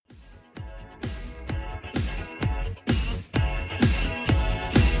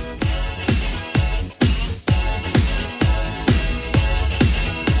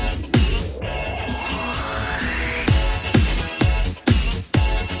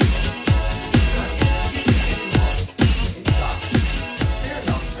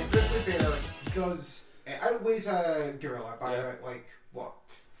weighs a gorilla by about like what,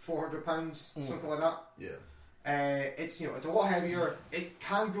 400 pounds, something like that. Yeah. It's it's a lot heavier. It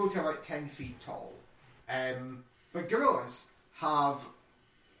can grow to about 10 feet tall. But gorillas have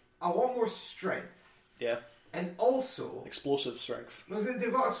a lot more strength. Yeah. And also explosive strength. Well,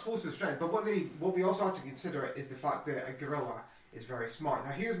 they've got explosive strength, but what we also have to consider is the fact that a gorilla is very smart.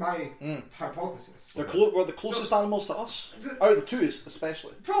 Now, here's my hypothesis. We're the closest animals to us. Out of the two,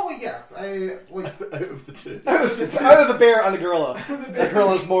 especially. Probably, yeah. Out of the two. Out of the bear and the gorilla. The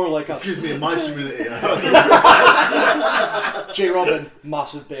gorilla's more like us. Excuse me, in my community. J. Robin,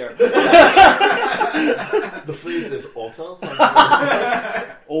 massive bear. The phrase is otter.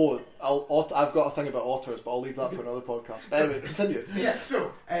 I've got a thing about otters, but I'll leave that for another podcast. But anyway, continue. Yeah,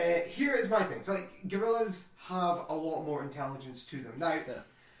 so here is my thing. It's like gorillas have a lot more intelligence to them. Now,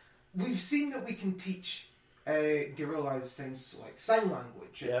 we've seen that we can teach gorillas things like sign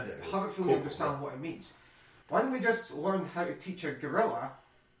language and have it fully understand what it means. Why don't we just learn how to teach a gorilla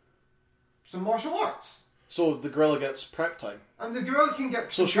some martial arts? So the gorilla gets prep time. And the gorilla can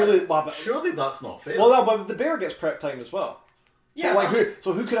get... So surely that's not fair. Well, no, but the bear gets prep time as well. Yeah.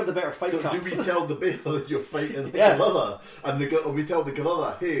 So who could have the better fight camp? Do we tell the bear that you're fighting the gorilla, and we tell the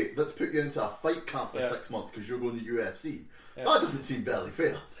gorilla, hey, let's put you into a fight camp for 6 months because you're going to UFC? Yeah. That doesn't seem very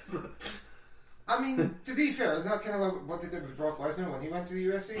fair. I mean, to be fair, is that kind of like what they did with Brock Lesnar when he went to the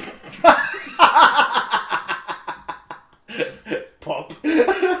UFC? Pop.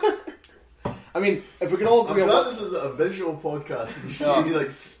 I mean, if we can all agree I'm glad this is a visual podcast and you see me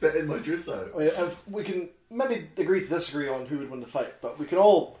like spitting my juice out. If we can maybe agree to disagree on who would win the fight, but we can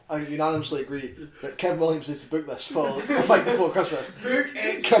all unanimously agree that Kevin Williams needs to book this for the fight before Christmas. Book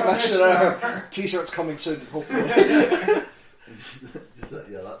it, Commissioner. T-shirts coming soon, hopefully.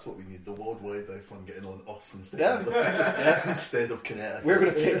 That's what we need. The World Wildlife Fund getting on us instead of Kinetic. We're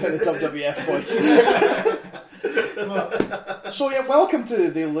going to take down the WWF voice. So welcome to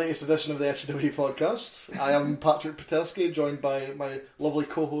the latest edition of the FCW podcast. I am Patrick Patelski, joined by my lovely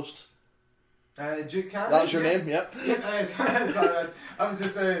co-host Duke Cannon. That's your name, yep. Sorry, I was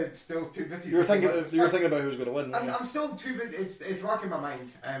just still too busy. You were thinking about who's going to win. I'm still too busy. It's rocking my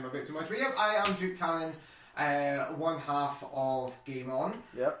mind a bit too much. But yeah, I am Duke Cannon, one half of Game On,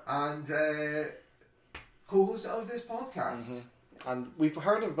 and co-host of this podcast. Mm-hmm. And we've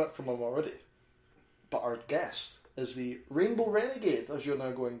heard a bit from him already, but our guest is the Rainbow Renegade, as you're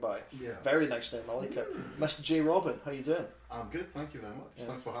now going by. Yeah. Very nice name, I like it. Mr. J. Robin, how you doing? I'm good, thank you very much. Yeah.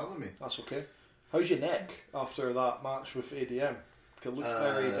 Thanks for having me. That's okay. How's your neck after that match with ADM? It looks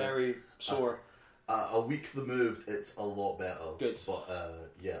very, very sore. A week the moved, it's a lot better. Good. But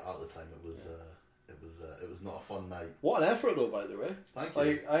at the time it was not a fun night. What an effort though, by the way. Thank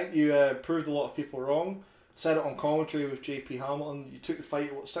you. I think you proved a lot of people wrong. Said it on commentary with JP Hamilton. You took the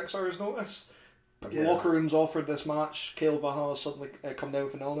fight at 6 hours notice. The locker rooms offered this match. Caleb Valhalla suddenly come down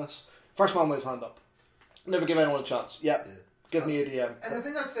with an illness. First man with his hand up. Never give anyone a chance. Yep. Yeah. Give me ADM. And I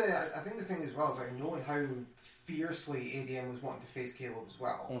think the thing as well is like knowing how fiercely ADM was wanting to face Caleb as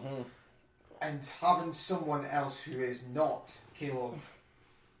well, and having someone else who is not Caleb,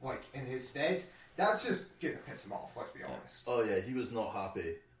 like in his stead, that's just gonna piss him off. Let's be honest. Oh yeah, he was not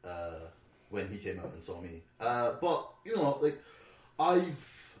happy when he came out and saw me. But you know, like I've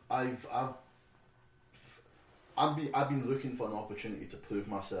been looking for an opportunity to prove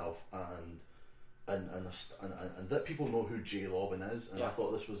myself and that people know who J. Robin is, and I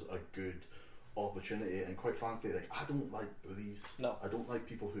thought this was a good opportunity. And quite frankly, like I don't like bullies. No, I don't like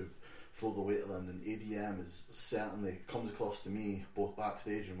people who throw the weight around. And ADM is certainly comes across to me both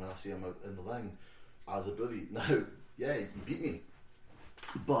backstage and when I see him out in the ring as a bully. Now, yeah, he beat me,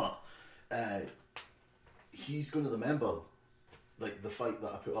 but he's going to remember. Like the fight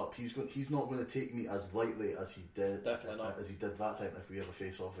that I put up, he's not going to take me as lightly as he did that time if we ever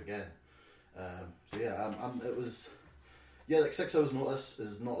face off again. It was like 6 hours notice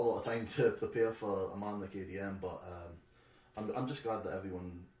is not a lot of time to prepare for a man like ADM, but I'm just glad that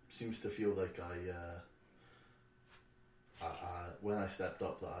everyone seems to feel like when I stepped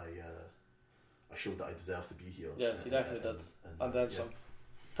up that I showed that I deserved to be here. Yeah, you definitely did, and then some.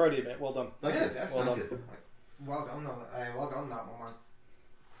 Proud of you, mate. Well done. Thank you. Well done. Well done, well done that one, man.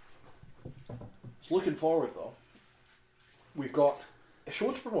 So looking forward though, we've got a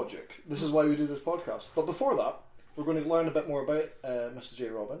show to promote, Duke. This is why we do this podcast. But before that, we're going to learn a bit more about Mr. J.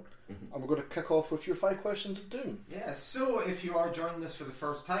 Robin, and we're going to kick off with your 5 questions of doom. Yeah, so if you are joining us for the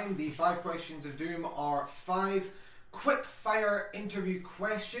first time, the 5 questions of doom are 5 quick fire interview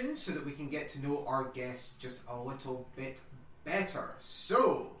questions so that we can get to know our guest just a little bit better.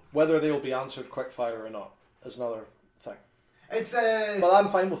 So whether they will be answered quick fire or not is another thing. It's But I'm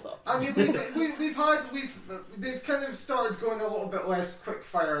fine with that. I mean, they've kind of started going a little bit less quick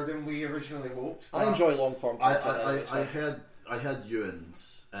fire than we originally hoped. I enjoy long form. I had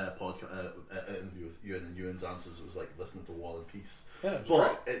Ewan's podcast interview with Ewan, and Ewan's answers was like listening to War and Peace. Yeah,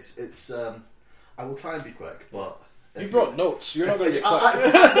 but great. It's I will try and be quick, but. You brought notes. You're not going to get quick.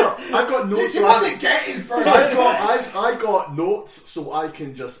 I've got notes. You want to get his brain. I got notes so I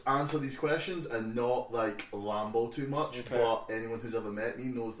can just answer these questions and not like Lambo too much. Okay. But anyone who's ever met me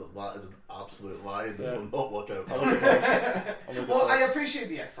knows that is an absolute lie and this will not work out. Well, I appreciate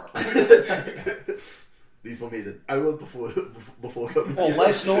the effort. These were made an hour before coming. Well,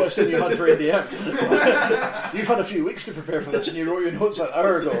 less notice than you had for ADM. You've had a few weeks to prepare for this, and you wrote your notes an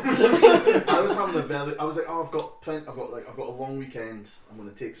hour ago. I was like, oh, I've got a long weekend. I'm going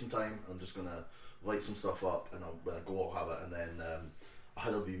to take some time. I'm just going to light some stuff up, and when I go, I'll have it. And then I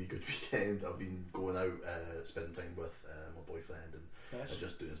had a really good weekend. I've been going out, spending time with my boyfriend, and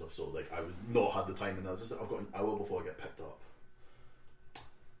just doing stuff. So like, I was not had the time, and I was just I've got an hour before I get picked up.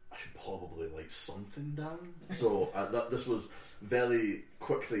 I should probably write something down. So this was very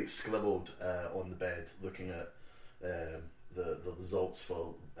quickly scribbled on the bed, looking at the results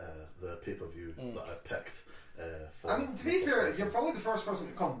for the pay-per-view that I've picked. I mean, to be fair, you're probably the first person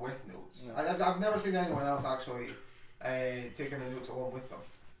to come with notes. Yeah. I've never seen anyone else actually taking the notes along with them.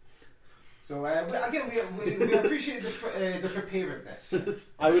 So again, we appreciate the preparedness.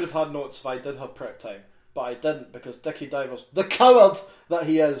 I would have had notes if I did have prep time. But I didn't because Dickie Divers, the coward that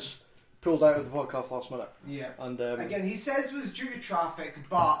he is, pulled out of the podcast last minute. Yeah. And again, he says it was due to traffic,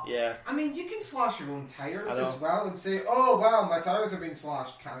 but yeah. I mean, you can slash your own tyres as well and say, "Oh well, my tyres have been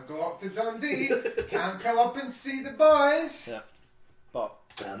slashed. Can't go up to Dundee. Can't come up and see the boys." Yeah. But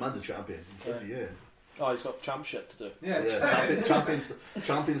man's a champion. He's busy, yeah. Oh, he's got champ shit to do. Yeah.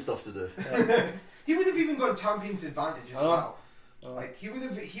 champion stuff to do. Yeah. He would have even got champion's advantage as well. Like he would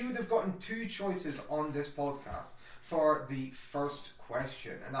have gotten two choices on this podcast for the first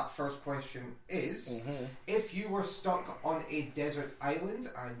question, and that first question is: if you were stuck on a desert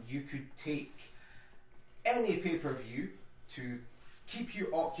island and you could take any pay-per-view to keep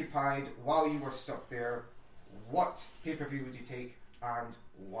you occupied while you were stuck there, what pay-per-view would you take and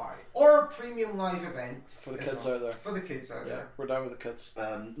why? Or premium live event for the kids out there. For the kids out there, we're down with the kids.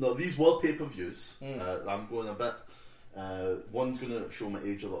 No, these were pay-per-views. I'm going a bit. One's going to show my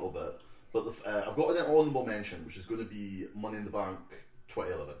age a little bit, but I've got an honourable mention, which is going to be Money in the Bank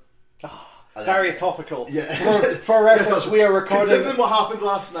 2011. Very topical. Yeah. For reference, we are recording. Considering what happened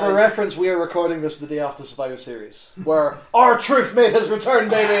last night. For reference, we are recording this the day after Survivor Series, where R-Truth made his return,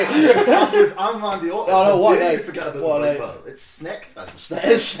 baby. I'm Randy Orton. Oh no, what night? You forget about the Viper. It's snack time.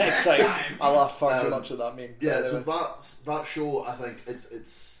 It's snack time. I laughed far too much at that meme. Yeah, so that show, I think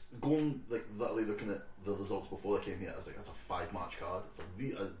it's going like literally looking at the results before I came here. I was like, that's a 5-match card.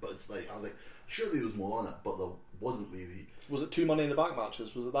 But it's like I was like, surely there was more on it, but there wasn't really. Was it 2 Money in the Bank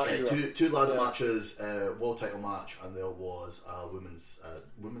matches? Was it that? Two ladder matches, world title match, and there was a women's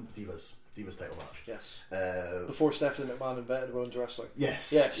divas title match. Yes. Before Stephanie McMahon invented women's wrestling.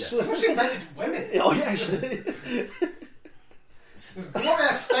 Yes. Before she invented women. Oh yes. Gloria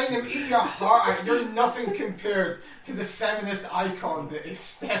Steinem, eat your heart out. You're nothing compared to the feminist icon that is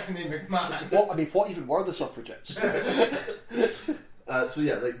Stephanie McMahon. What even were the suffragettes? So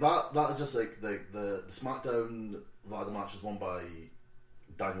yeah, like that is just like the SmackDown ladder match is won by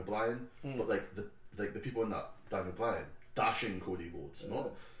Daniel Bryan, but like the people in that Daniel Bryan dashing Cody Rhodes,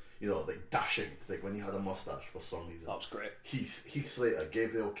 not like dashing, like when he had a mustache for some reason. That was great. Heath Slater,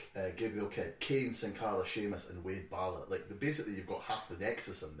 Gabriel Kidd, Kane, Sin Cara, Sheamus, and Wade Barrett. Like basically, you've got half the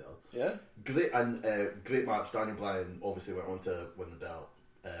Nexus in there. Yeah. Great match. Daniel Bryan obviously went on to win the belt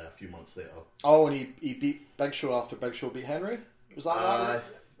a few months later. Oh, and he beat Big Show after Big Show beat Henry. Was that that?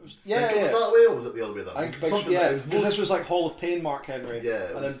 Was that way, or was it the other way? I think Big Show, because this was like Hall of Pain Mark Henry.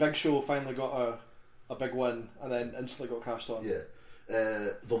 Yeah. And then Big Show finally got a big win, and then instantly got cashed on. Yeah.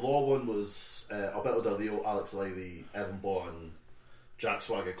 The Law one was Alberto Del Rio, Alex Liley, Evan Bourne, Jack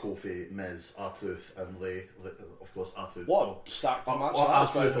Swagger, Kofi, Miz, R-Truth, and Lay. Of course, R-Truth. What stacked match?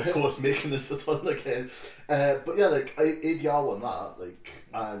 R-Truth, of course, making this the turn again. But yeah, like ADR won that. Like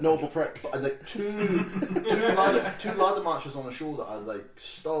and noble prick. And like two ladder matches on a show that I like.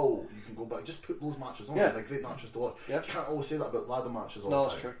 Still, you can go back. Just put those matches on. Yeah. Like great matches to watch. Yeah. You can't always say that about ladder matches all the time.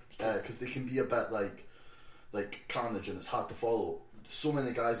 No, it's true. Because they can be a bit like carnage, and it's hard to follow. So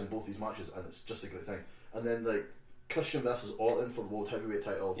many guys in both these matches, and it's just a great thing. And then like Christian versus Orton for the World Heavyweight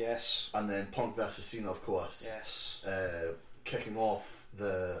title. Yes. And then Punk versus Cena, of course. Yes. Kicking off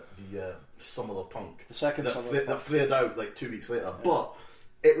the Summer of Punk. The second Summer of Punk. That flared out like 2 weeks later. Yeah. But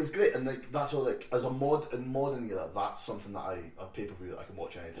it was great, and like that's all like as a modern era, that's something that a pay per view that I can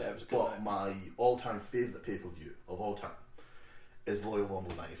watch anytime. Yeah, it was a good but night. my all time favourite pay per view of all time is Royal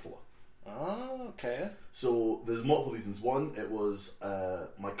Rumble '94. Oh, okay. So there's multiple reasons. One, it was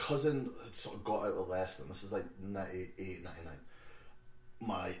my cousin had sort of got out of wrestling. This is like 98, 99.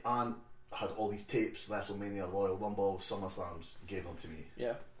 My aunt had all these tapes, WrestleMania, Royal Rumble, SummerSlams, gave them to me.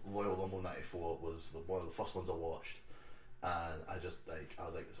 Yeah. Royal Rumble '94 was one of the first ones I watched, and I was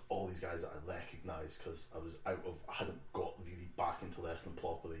like, it's all these guys that I recognised because I hadn't got really back into wrestling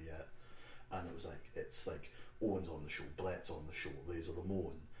properly yet, and it's like Owen's on the show, Brett's on the show, Razor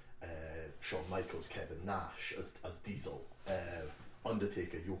Ramon, Shawn Michaels, Kevin Nash as Diesel,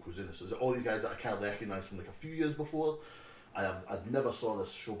 Undertaker, Yokozuna. So there's all these guys that I kind of recognised from like a few years before. I'd never saw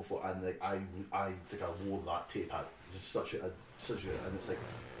this show before, and like I think I wore that tape out. Just such a, and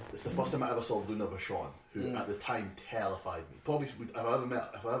it's the first time I ever saw Luna Vachon, who at the time terrified me. Probably if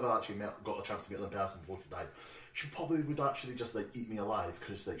I ever actually got a chance to meet her in person before she died, she probably would actually just like eat me alive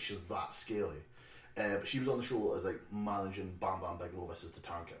because like she's that scary. But she was on the show as like managing Bam Bam Bigelow versus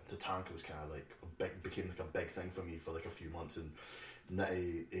Tatanka. Tatanka was kind of like became like a big thing for me for like a few months in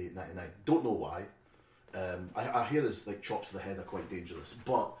 98, 99. Don't know why. I hear his like chops to the head are quite dangerous,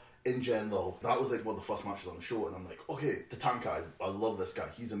 but in general, that was like one of the first matches on the show, and I'm like, okay, Tatanka, I love this guy,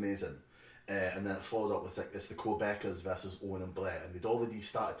 he's amazing. And then it followed up with like it's the Quebecers versus Owen and Brett, and they'd already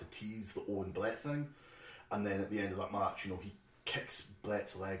started to tease the Owen Brett thing, and then at the end of that match, you know, he kicks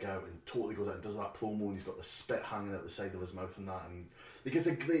Brett's leg out and totally goes out and does that promo, and he's got the spit hanging out the side of his mouth and that, and he like it's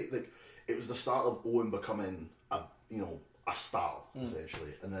a great like it was the start of Owen becoming a star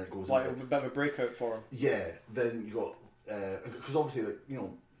essentially, and then it goes like a bit of a breakout for him. Yeah, then you got because obviously like you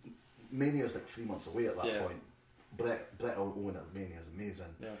know Mania's like 3 months away at that point. Brett Owen at Mania is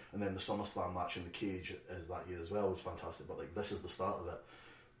amazing, and then the SummerSlam match in the cage is that year as well was fantastic. But like this is the start of it.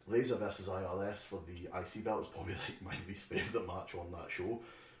 Laser versus IRS for the IC belt was probably like my least favourite match on that show.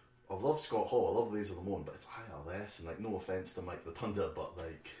 I love Scott Hall, I love Laser Ramon, but it's IRS, and like no offence to Mike the Thunder, but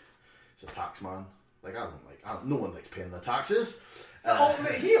like it's a tax man. Like no one likes paying their taxes. It's the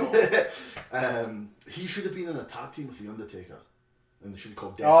ultimate heel. He should have been in a tag team with the Undertaker, and they should have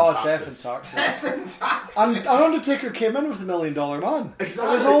called Death and Taxes. Death and Taxes. And Undertaker came in with $1 Million Man.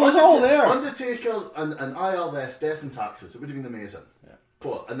 Exactly. It was all there. Undertaker and IRS, Death and Taxes. It would have been amazing. Yeah.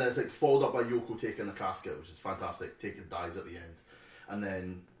 But and then it's like followed up by Yoko taking the casket, which is fantastic. Taker dies at the end, and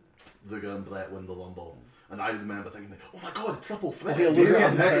then Luger and Brett win the Rumble. And I remember thinking, like, oh my god, a triple threat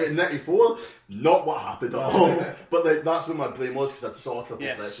in 94? Not what happened at all. But like, that's when my brain was, because I'd saw triple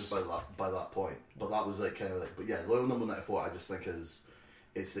threats just by that point. But that was like kind of like, but yeah, Royal Rumble 94 I just think is,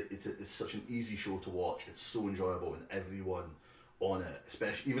 it's such an easy show to watch. It's so enjoyable, and everyone on it,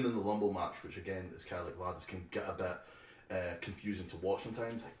 especially even in the Rumble match, which again is kind of like ladders can get a bit confusing to watch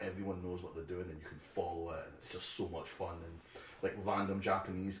sometimes. Like, everyone knows what they're doing and you can follow it, and it's just so much fun. And like random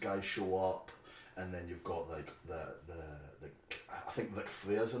Japanese guys show up. And then you've got like the I think like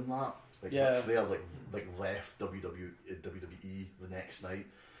Flair's in that. Like Flair like left WWE the next night,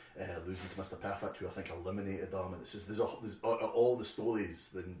 losing to Mr. Perfect, who I think eliminated them. And it's just there's all the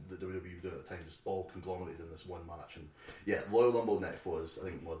stories that the WWE were doing at the time just all conglomerated in this one match. And yeah, Royal Rumble '94 is I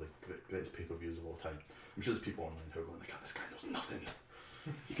think one of the greatest pay-per-views of all time. I'm sure there's people online who are going like, this guy knows nothing.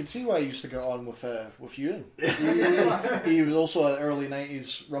 You can see why he used to get on with Ewan. He was also an early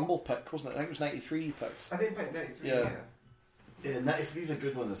 90s Rumble pick, wasn't it? I think it was 93 he picked. I think picked 93, Yeah, 93 is a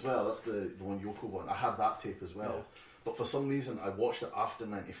good one as well. That's the one Yoko one. I had that tape as well. Yeah. But for some reason I watched it after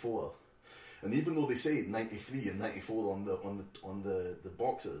 94. And even though they say 93 and 94 on the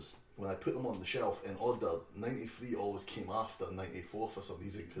boxes, when I put them on the shelf in order, 93 always came after 94 for some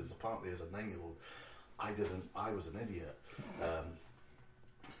reason, because apparently as a 9-year-old I was an idiot.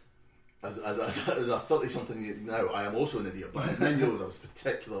 As a 30-something now, I am also an idiot, but at 9 years I was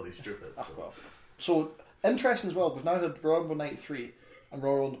particularly stupid. So interesting as well, we've now had Royal Rumble 93 and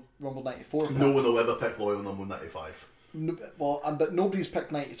Royal Rumble 94. No one will ever pick Royal Rumble 95. But nobody's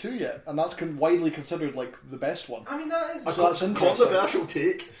picked 92 yet, and that's widely considered like the best one. I mean, that is a controversial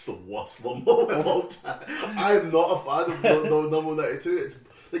take. It's the worst Rumble of all time. I am not a fan of Royal Rumble 92. It's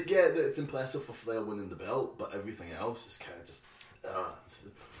like, yeah, it's impressive for Flair winning the belt, but everything else is kind of just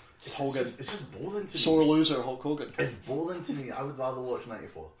Hogan. It's just boring to me. Sore loser Hulk Hogan. It's boring to me. I would rather watch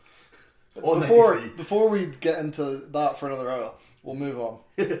 94. Before we get into that for another hour, we'll move on.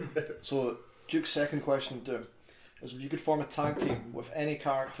 So Duke's second question of Doom is, if you could form a tag team with any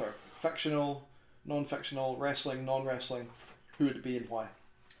character, fictional, non-fictional, wrestling, non-wrestling, who would it be and why?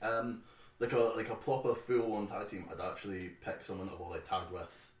 Like a proper full-on tag team, I'd actually pick someone I've already tagged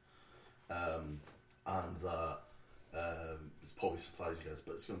with, and It's probably surprised you guys,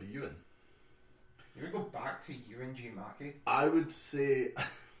 but it's going to be Ewan. You would go back to Ewan G. Mackey? I would say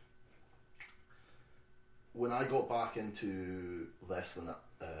when I got back into wrestling at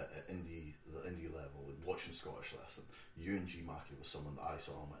the indie level and watching Scottish wrestling, Ewan G. Mackey was someone that I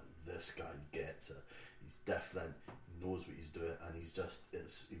saw and went, this guy gets it. He's different. He knows what he's doing, and he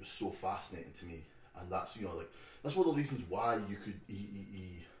was so fascinating to me. And that's that's one of the reasons why you could.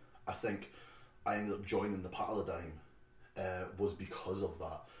 I think I ended up joining the Paradigm was because of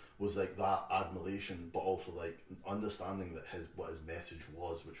that. Was like that admiration, but also like understanding that what his message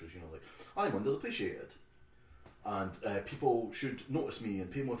was, which was I'm underappreciated, and people should notice me and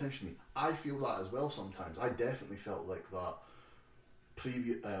pay more attention to me. I feel that as well sometimes. I definitely felt like that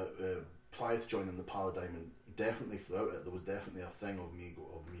prior to joining the Paradigm, and definitely throughout it, there was definitely a thing of me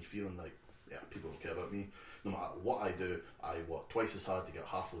feeling like, yeah, people don't care about me. No matter what I do, I work twice as hard to get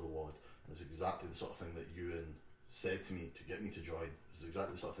half of the reward. And it's exactly the sort of thing that Ewan said to me to get me to join. It's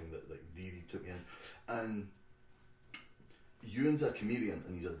exactly the sort of thing that really took me in. And Ewan's a chameleon,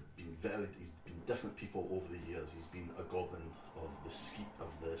 and he's been different people over the years. He's been a goblin of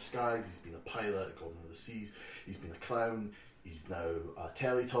the skies. He's been a pirate, a goblin of the seas. He's been a clown. He's now a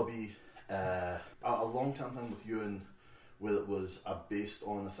Teletubby. A long-term thing with Ewan, where it was based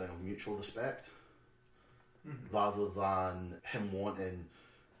on a thing of mutual respect, rather than him wanting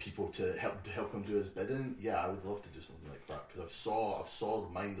people to help him do his bidding. Yeah, I would love to do something like that, because I've saw the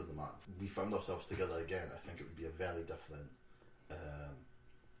mind of the man. We found ourselves together again. I think it would be a very different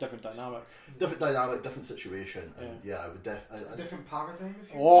dynamic, different situation, and I would a different paradigm.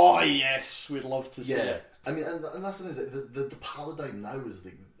 If you yes, we'd love to see it. I mean, and that's the thing, is the paradigm now is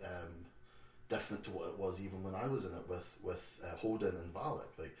like different to what it was even when I was in it with Holden and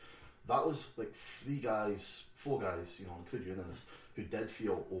Valak. Like that was like four guys, including you in this, who did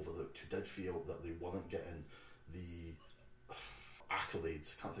feel overlooked, who did feel that they weren't getting the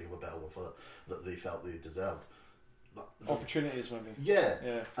accolades, can't think of a better word for it, that they felt they deserved. Opportunities, maybe.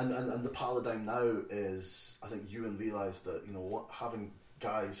 Yeah. And the paradigm now is, I think Ewan realised that, having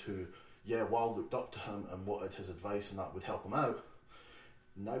guys who, while looked up to him and wanted his advice and that would help him out,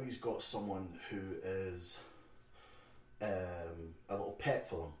 now he's got someone who is a little pet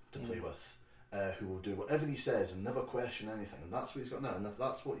for him to play with, who will do whatever he says and never question anything, and that's what he's got now. And if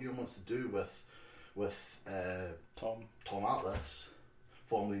that's what Ewan wants to do with Tom Atlas,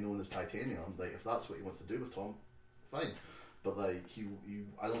 formerly known as Titanium, like if that's what he wants to do with Tom, fine. But like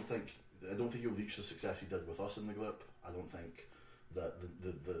I don't think he'll reach the success he did with us in the group. I don't think that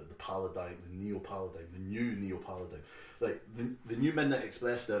the paradigm, the new neo paradigm, like the new Midnight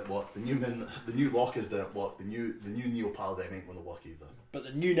Express did what, the new Lockers did what, the new neo paradigm ain't going to work either. But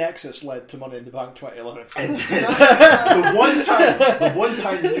the new Nexus led to Money in the Bank 2011. It did. the one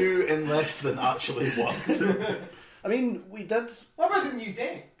time new in less than actually worked. I mean, we did. What about the New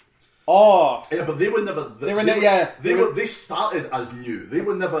Day? Oh, yeah, but they were never. They started as new. They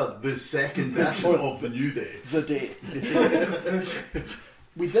were never the second version of the New Day. The Day.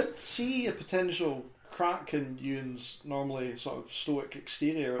 We did see a potential crack in Ewan's normally sort of stoic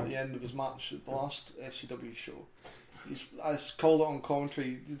exterior at the end of his match at the last FCW show. I called it on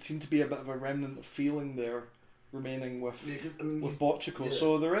commentary. There seemed to be a bit of a remnant of feeling there remaining with Botchico. Yeah.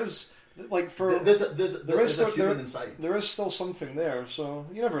 So there is. Like there's a human inside. There is still something there, so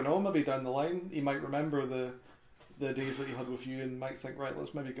you never know. Maybe down the line, he might remember the days that he had with you and might think, right,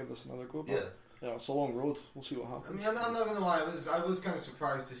 let's maybe give this another go. But yeah, it's a long road. We'll see what happens. I mean, I'm not gonna lie. I was kind of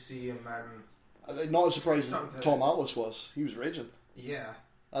surprised to see him. Not as surprised as Tom Atlas was. He was raging. Yeah,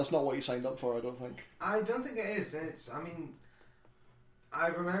 that's not what he signed up for. I don't think. I don't think it is. I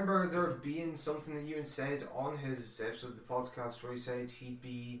remember there being something that Ewan said on his episode of the podcast where he said he'd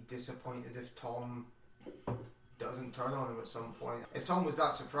be disappointed if Tom doesn't turn on him at some point. If Tom was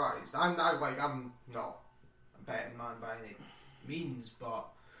that surprised, I'm not a betting man by any means, but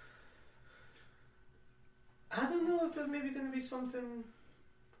I don't know if there's maybe going to be something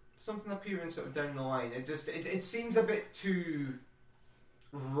appearing sort of down the line. It seems a bit too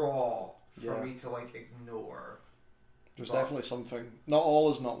raw for me to ignore. There's definitely something. Not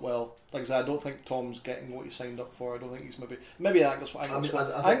all is not well. Like I said, I don't think Tom's getting what he signed up for. I don't think he's maybe I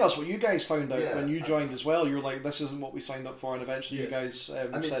think that's what you guys found out when you joined as well. You were like, this isn't what we signed up for, and eventually you guys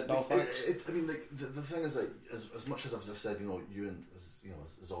said no thanks. The thing is, like, as much as I've just said, Ewan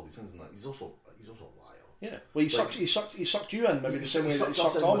is all these things, and that he's also a liar. Yeah, well, he sucked you in maybe the same way that he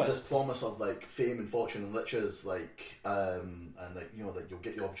sucked Tom in. With this promise of like fame and fortune and riches, and you'll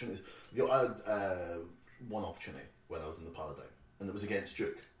get your opportunities. I had one opportunity when I was in the Paradigm, and it was against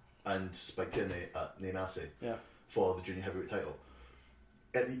Duke and Spike Tierney at Neymasi for the junior heavyweight title.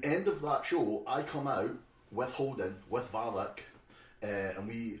 At the end of that show, I come out with Holden, with Valak, and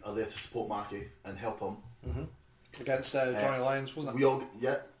we are there to support Mackie and help him. Mm-hmm. Against Johnny Lyons, wasn't it? We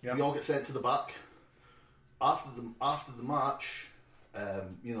all get sent to the back. After the match,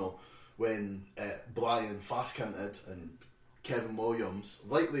 when Brian fast counted and Kevin Williams,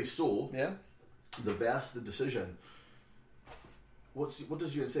 rightly so, reversed the decision. What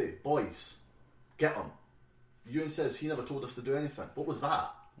does Ewan say? Boys, get him. Ewan says he never told us to do anything. What was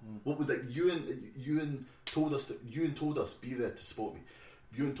that? What was that? Ewan told us be there to support me.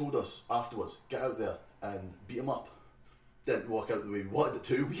 Ewan told us afterwards, get out there and beat him up. Didn't work out the way we wanted it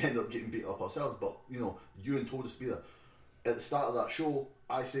to. We ended up getting beat up ourselves. But Ewan told us to be there. At the start of that show,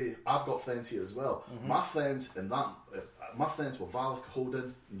 I say I've got friends here as well. Mm-hmm. My friends were Valak,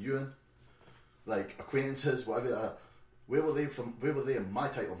 Holden, and Ewan, like acquaintances, whatever. Where were they from? Where were they in my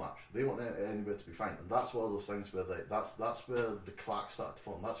title match? They weren't there anywhere to be found, and that's one of those things where that's where the clack started to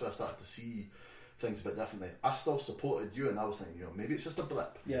form. That's where I started to see things a bit differently. I still supported you, and I was thinking, maybe it's just a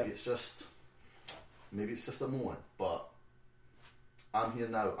blip. Yeah. Maybe it's just a moment. But I'm here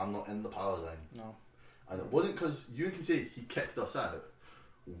now. I'm not in the paradigm. No. And it wasn't because you can say he kicked us out.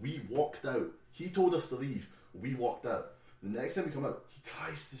 We walked out. He told us to leave. We walked out. The next time we come out, he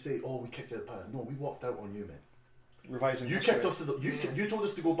tries to say, "Oh, we kicked you out of the paradigm." No, we walked out on you, man. Revising. You kicked us to the. You told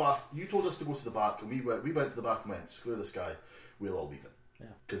us to go back. You told us to go to the back, and we went to the back and went, "Screw this guy. We're all leaving."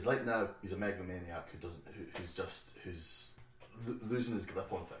 Yeah. Because right now he's a megalomaniac who's losing his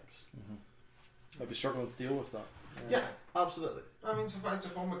grip on things. I'd be struggling to deal with that. Yeah, absolutely. I mean, it's a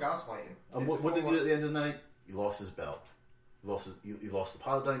form of gaslighting. And what did he do at the end of the night? He lost his belt. He lost the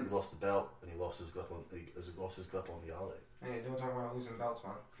paradigm. He lost the belt, and he lost his grip on. He lost his grip on the alley. Hey, don't talk about losing belts,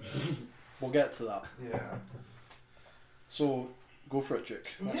 man. We'll get to that. Yeah. So, go for it, Duke.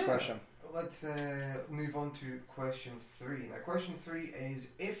 Next question. Let's move on to question 3. Now, question 3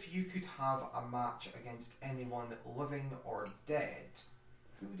 is, if you could have a match against anyone living or dead,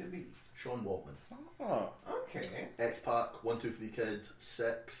 who would it be? Sean Waltman. Oh, okay. X-Pac, 1, 2, 3 Kid,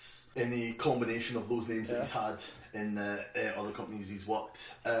 Six. Any combination of those names that he's had in other companies he's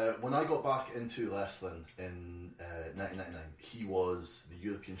worked. When I got back into wrestling in 1999, he was the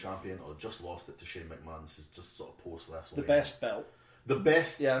European champion, or just lost it to Shane McMahon. This is just sort of post-WrestleMania. The best belt. The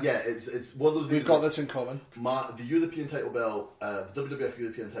best, it's one of those. We've got this in common. The European title belt, the WWF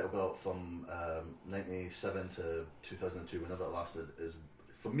European title belt from 1997 to 2002, whenever it lasted, is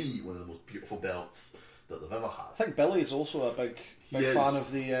for me one of the most beautiful belts that they've ever had. I think Billy's also a big fan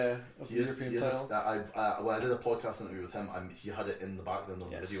of the European title. When I did a podcast interview with him, he had it in the background on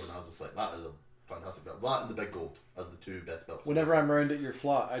the video, and I was just like, that is a fantastic belt. That and the big gold are the two best belts. Whenever I'm around at your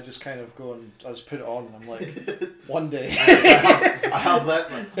flat, I just kind of go and I just put it on, and I'm like, one day. I have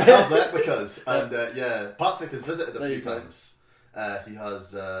that because, and Patrick has visited a few times. He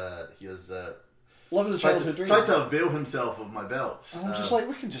has living the childhood dream. Tried to avail himself of my belts. I'm just like,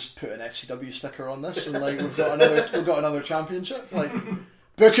 we can just put an FCW sticker on this, and like we've got another championship. Like,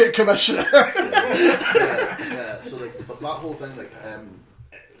 book it, Commissioner. Yeah. So like, but that whole thing, like,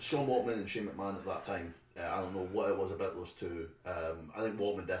 Sean Waltman and Shane McMahon at that time, I don't know what it was about those two. I think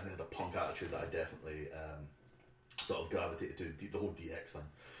Waltman definitely had a punk attitude that I definitely sort of gravitated to, the whole DX thing,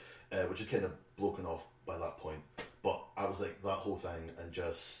 which is kind of broken off by that point. But I was like, that whole thing and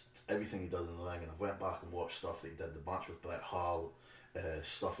just everything he does in the ring, and I went back and watched stuff that he did, the match with Bret Hart,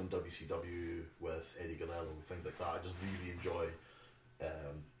 stuff in WCW with Eddie Guerrero, things like that. I just really enjoy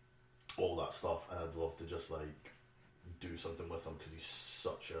all that stuff, and I'd love to just like do something with him because he's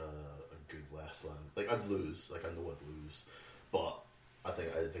such a good wrestler. Like, I'd lose, like I know I'd lose, but I think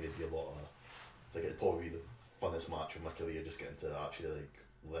it'd be I think it'd probably be the funnest match of my career, just getting to actually like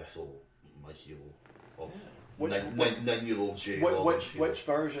wrestle my hero of 9-year-old Jay. Which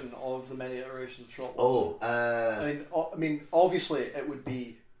version of the many iterations of Sean? I mean, obviously it would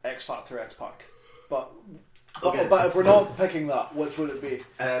be X Factor, X-Pac, but if we're not picking that, which would it be?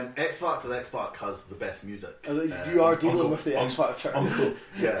 X Factor, X-Pac has the best music. You are dealing with the X Factor.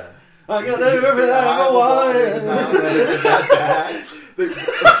 Yeah. I got everything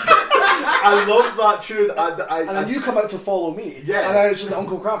I love that tune. And then you come out to follow me. Yeah. And then it's an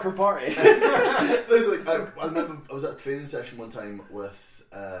Uncle Cracker party. I remember I was at a training session one time with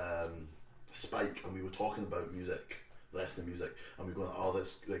Spike, and we were talking about music, wrestling music, and we were going,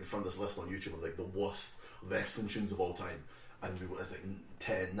 let's like found this list on YouTube of like the worst wrestling tunes of all time. And we were, it's like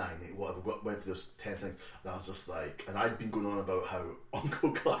 10, 9, 8, whatever, went through those 10 things, and I was just like, and I'd been going on about how Uncle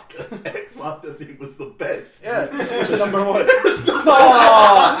Cracker's X Factor theme was the best. Yeah, it was number one. This is the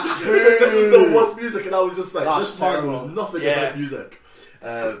worst music, and I was just like, this man knows nothing about music.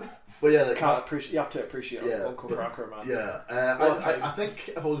 But yeah, like, you have to appreciate Uncle Cracker, man. Yeah, I think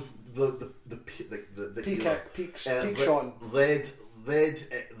if I was Peak era. Peak Sean. Red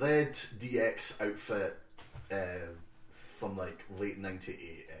DX outfit from like late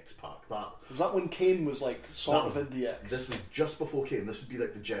 '98 X-Pac. Was that when Kane was like sort of in DX? This was just before Kane. This would be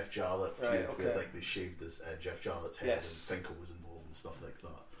like the Jeff Jarrett feud, Right, okay. where like they shaved his Jeff Jarrett's head Yes. and Finkel was involved and stuff like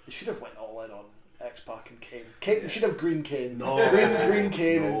that. They should have went all in on X-Pac and Kane. They should have Green Kane. No. Green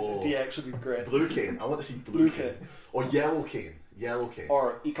Kane No. and DX would be great. Blue Kane. I want to see Blue Kane. Kane. Or Yellow Kane. Yellow Kane.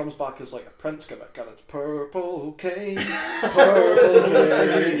 Or he comes back as like a Prince gimmick and it's Purple Kane. Purple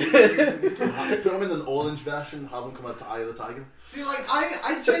Kane. Put him in an orange version, have him come out to Eye of the Tiger. See, like,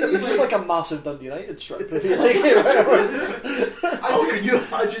 I It's genuinely... just like a massive Dundee United strip. If you like Can you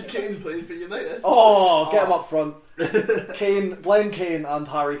imagine Kane playing for United? Oh, get him up front. Glenn Kane and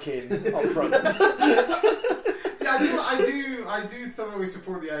Harry Kane up front. See, I do thoroughly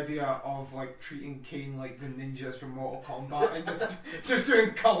support the idea of like treating Kane like the ninjas from Mortal Kombat and just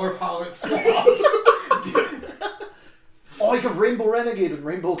doing colour palette swaps. Oh, you have Rainbow Renegade and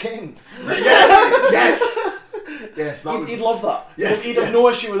Rainbow Kane. Yes! Yes, He'd love that. Yes, He'd have no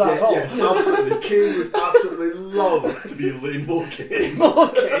issue with that at all. Yes, absolutely. Kane would absolutely love to be Rainbow Kane. Rainbow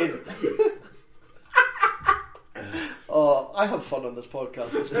Kane. Oh, I have fun on this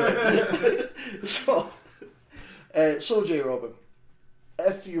podcast. It's great. So J. Robin,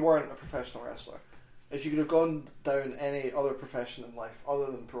 if you weren't a professional wrestler, if you could have gone down any other profession in life other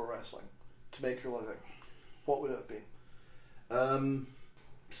than pro wrestling to make your living, what would it have been?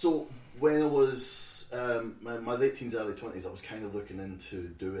 So when I was my late teens, early 20s, I was kind of looking into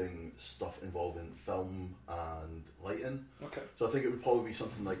doing stuff involving film and lighting. Okay. So I think it would probably be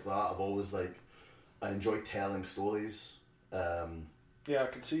something like that. I've always I enjoy telling stories. Yeah, I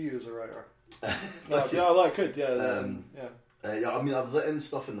could see you as a writer. Yeah, I could. Yeah, yeah. I mean, I've written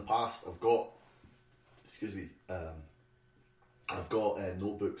stuff in the past. I've got,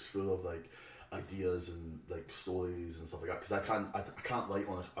 notebooks full of like ideas and like stories and stuff like that. Because I can't write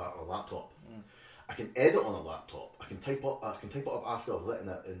on a laptop. I can edit on a laptop. I can type up after I've written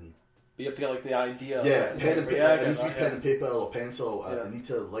it in. But you have to get like the idea. Yeah, pen and paper. Yeah, It needs to be pen and paper or pencil. Yeah. I need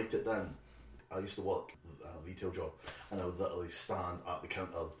to write it down. I used to work a retail job, and I would literally stand at the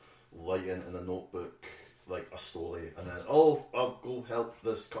counter, writing in a notebook like a story, and then I'll go help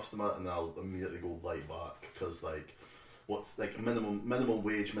this customer, and I'll immediately go right back because like what's like minimum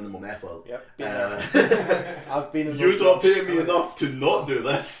wage, minimum effort. Yep. I've been in You're those not jobs. paying me enough to not do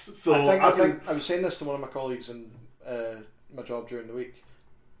this. So I think I was saying this to one of my colleagues in my job during the week.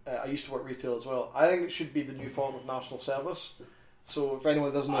 I used to work retail as well. I think it should be the new form of national service. So if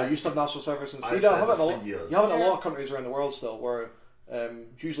anyone doesn't know, I used to have national service in Sweden. You have it in a lot of countries around the world still, where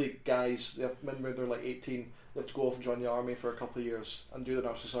usually guys, when they're like 18, they have to go off and join the army for a couple of years and do the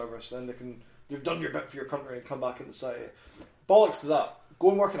national service. Then you've done your bit for your country and come back into society. Bollocks to that. Go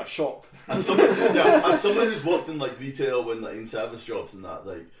and work in a shop. As someone who's worked in like retail and like in service jobs and that,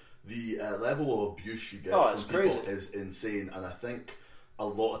 like the level of abuse you get from people is insane, and I think a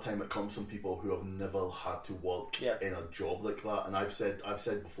lot of time it comes from people who have never had to work in a job like that. And I've said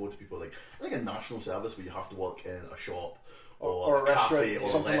before to people like a national service where you have to work in a shop or a cafe or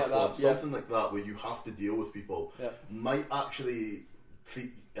a restaurant, something like that, where you have to deal with people, might actually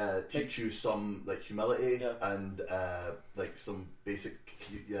teach you some like humility and like some basic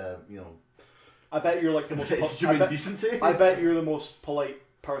I bet you're like the most human decency. I bet you're the most polite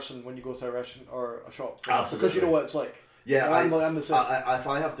person when you go to a restaurant or a shop. Absolutely. Because you know what it's like. Yeah, I'm the same. if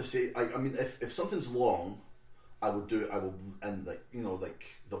I have to say, I mean, if something's long, I will do it. I will, and like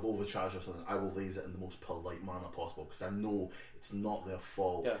they've overcharged or something, I will raise it in the most polite manner possible because I know it's not their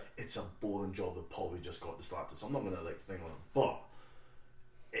fault. Yeah. It's a boring job. They've probably just got distracted, so I'm not gonna like think on it. But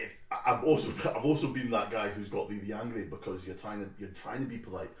if I've also been that guy who's got really angry because you're trying to be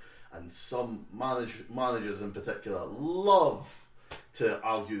polite, and some managers in particular love to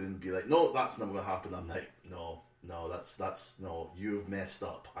argue and be like, no, that's never gonna happen. I'm like, no, that's no, you've messed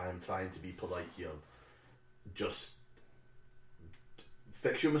up. I'm trying to be polite here. Just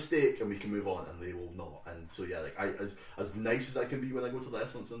fix your mistake and we can move on, and they will not. And so yeah, like as nice as I can be when I go to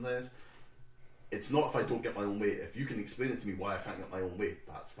restaurants and things, it's not if I don't get my own way. If you can explain it to me why I can't get my own way,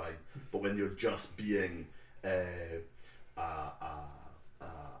 that's fine. But when you're just being an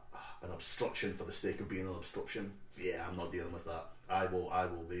obstruction for the sake of being an obstruction, yeah, I'm not dealing with that. I will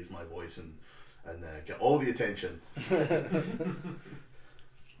raise my voice and get all the attention.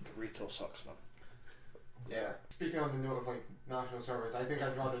 Retail sucks, man. Yeah. Speaking on the note of like national service, I think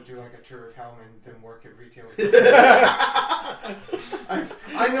I'd rather do like a tour of Hellman than work at retail.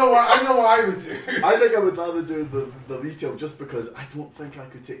 I know what I would do. I think I would rather do the retail just because I don't think I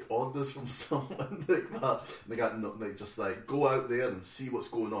could take orders from someone like that. Like just like go out there and see what's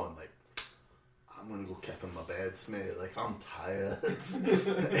going on. Like I'm gonna go kip in my bed, mate. Like I'm tired.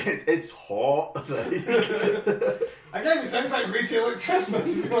 It's hot. Like. Again, it sounds like retail at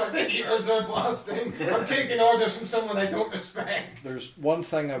Christmas. Like the heaters are blasting. I'm taking orders from someone I don't respect. There's one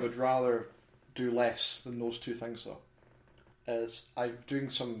thing I would rather do less than those two things, though. Is I'm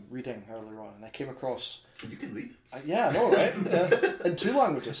doing some reading earlier on, and I came across. You can read. Yeah, I know, right? In 2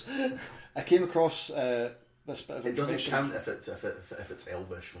 languages. I came across this bit of information. It doesn't count if it's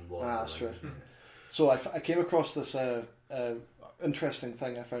Elvish from Lord. That's true. So I came across this interesting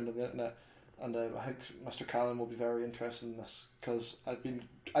thing I found on the internet, and I think Mr. Callan will be very interested in this because I've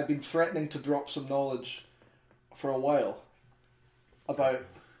been threatening to drop some knowledge for a while about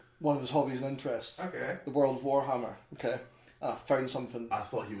one of his hobbies and interests. Okay. The world of Warhammer. Okay. I found something. I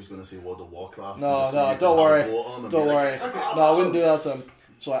thought he was going to say World of Warcraft. No, don't worry. Don't worry. Like, no, I wouldn't do that to him.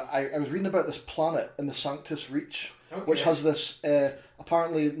 So I was reading about this planet in the Sanctus Reach, which has this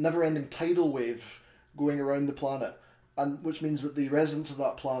apparently never-ending tidal wave going around the planet, and which means that the residents of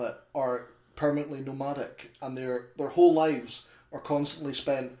that planet are permanently nomadic, and their whole lives are constantly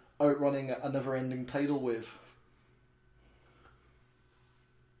spent outrunning a never-ending tidal wave.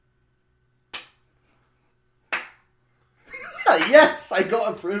 Yes, I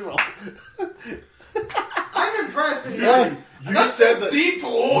got approval. I'm impressed that you said that deep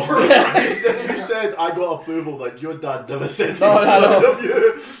lore. You said I got approval. Like your dad never said no. of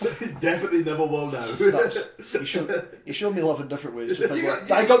you. He definitely never will now. He showed me love in different ways.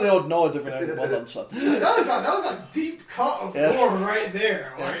 I got the odd nod every now and then. Well done, son. That was a deep cut of lore right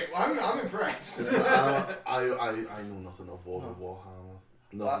there. Like, I'm impressed. I know nothing of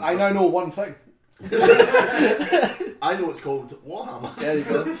Warhammer. I now know one thing. I know it's called Warhammer. There you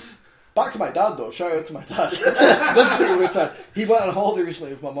go. Back to my dad though. Shout out to my dad. This is a good time. He went on a holiday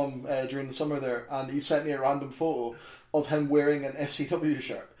recently with my mum during the summer there, and he sent me a random photo of him wearing an FCW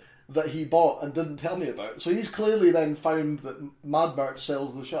shirt that he bought and didn't tell me about. So he's clearly then found that Mad Merch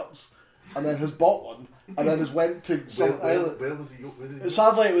sells the shirts, and then has bought one, and then has went to some island. Where was he?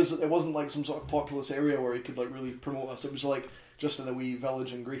 Sadly, it wasn't like some sort of populous area where he could like really promote us. It was like just in a wee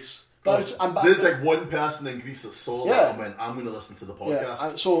village in Greece. There's like one person in Greece that saw that and went, I'm going to listen to the podcast.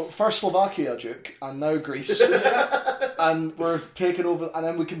 Yeah. So first Slovakia, Duke, and now Greece. And we're taking over, and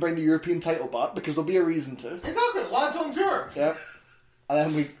then we can bring the European title back because there'll be a reason to. Exactly, lads on tour. Yeah. And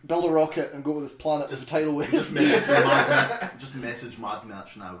then we build a rocket and go to this planet with the title wave. Just message Mad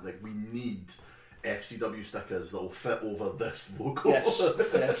Match now. Like, we need FCW stickers that will fit over this logo.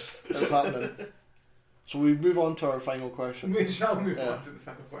 Yes, that's happening. So we move on to our final question. We shall move on to the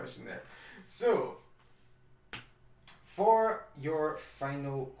final question there. So, for your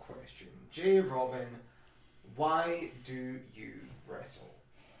final question, J. Robin, why do you wrestle?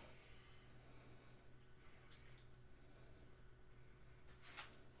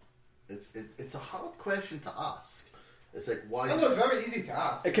 It's a hard question to ask. It's like why? No, it's very easy to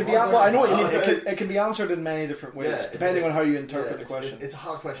ask. It can be. Well, I know what you mean. It can be answered in many different ways, depending on how you interpret the question. It's a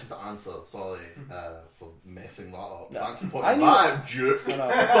hard question to answer. Sorry for messing that up. No. Thanks for pointing that out, Duke.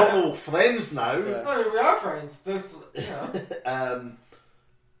 I thought we were friends now. Yeah. No, we are friends. Just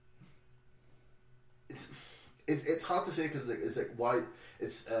It's hard to say because it's like why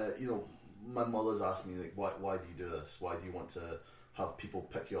it's my mother's asked me like why do you do this? Why do you want to have people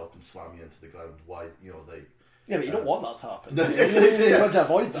pick you up and slam you into the ground? Why like. Yeah, but you don't want that to happen. You want to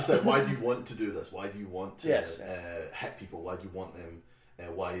avoid that. Just like, why do you want to do this? Why do you want to hit people? Why do you want them?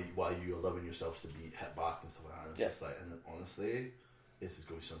 Why are you allowing yourselves to be hit back and stuff like that? And it's just like, and honestly, this is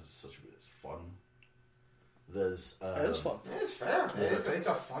going to sound it's fun. There's it is fun. Yeah, it's fair. It's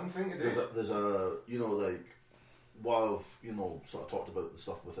a fun thing to do. There's a like while I've sort of talked about the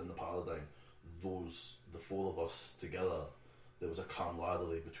stuff within the paradigm, the four of us together, there was a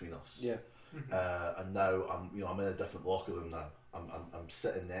camaraderie between us. Yeah. And now I'm in a different locker room now. I'm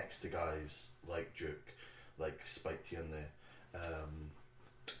sitting next to guys like Duke, like Spike T and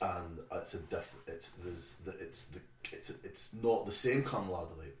and it's a different. It's not the same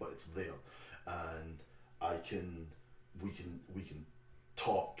camaraderie, but it's there, and we can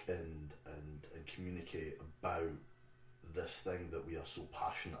talk and communicate about this thing that we are so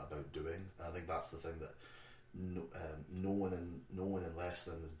passionate about doing. And I think that's the thing that. No one in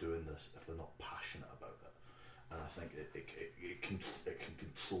wrestling is doing this if they're not passionate about it, and I think it can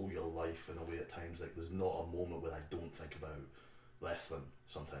control your life in a way at times. Like there's not a moment where I don't think about wrestling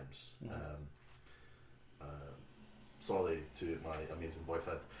sometimes. sorry to my amazing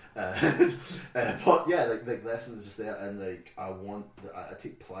boyfriend. But yeah, like the essence is just there, and like I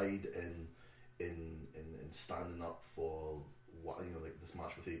take pride in standing up for what like this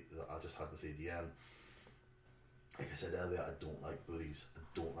match that I just had with ADM. Like I said earlier, I don't like bullies. I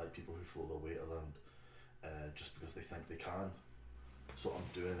don't like people who throw their weight around just because they think they can. So I'm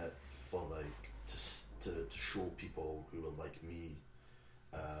doing it for like to show people who are like me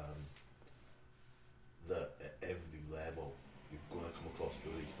that at every level you're going to come across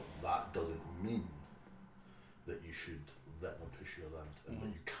bullies, but that doesn't mean that you should let them push you around and that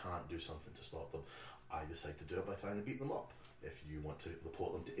you can't do something to stop them. I decide to do it by trying to beat them up. If you want to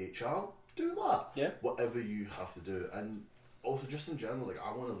report them to HR, do that. Yeah. Whatever you have to do. And also just in general, like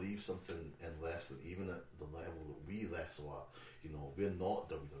I want to leave something in wrestling, even at the level that we wrestle at. You know, we're not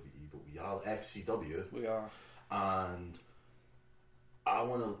WWE, but we are FCW. We are. And I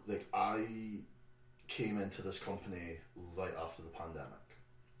want to, like, I came into this company right after the pandemic,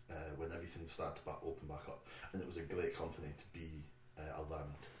 when everything started to open back up, and it was a great company to be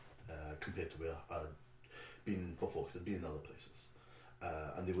around compared to where I'd been before, because I'd been in other places,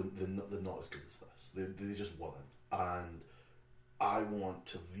 and they're not as good as this. They just weren't, and I want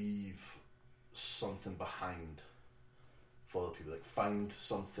to leave something behind for other people. Like find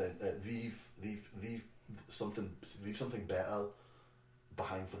something, leave something better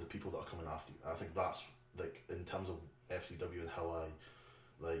behind for the people that are coming after you. And I think that's like in terms of FCW and how I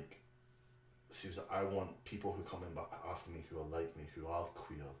like seems that I want people who come in after me who are like me, who are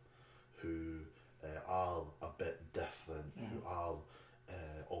queer, who are a bit different, who are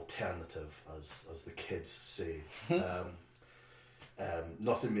alternative, as the kids say.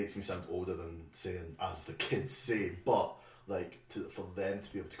 Nothing makes me sound older than saying "as the kids say," but like for them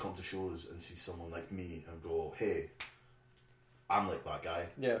to be able to come to shows and see someone like me and go, "Hey, I'm like that guy,"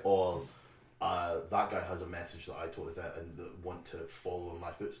 or that guy has a message that I totally get and that want to follow in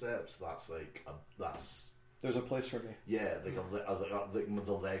my footsteps. That's like there's a place for me. Yeah, like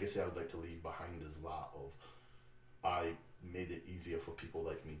the legacy I would like to leave behind is that of I made it easier for people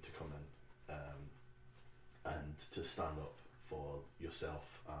like me to come in and to stand up for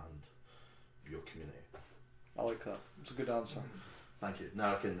yourself and your community. I like that. It's a good answer. Thank you.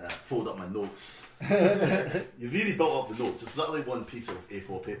 Now I can fold up my notes. You really built up the notes. It's literally one piece of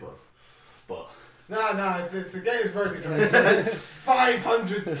A4 paper, but no, it's the Gettysburg Address.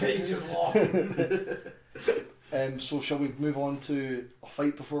 500 pages long. So shall we move on to A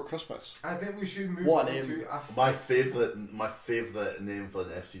Fight Before Christmas? I think we should move on to my favourite name for an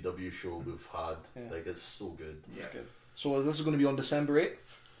FCW show we've had. Yeah. Like it's so good. Yeah, good. So this is going to be on December 8th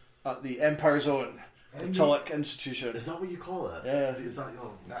at the Empire Zone, the Tulloch Institution. Is that what you call it? Yeah. Is that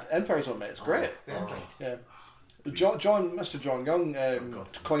your Empire Zone, mate? It's great. Yeah. Mr. John Young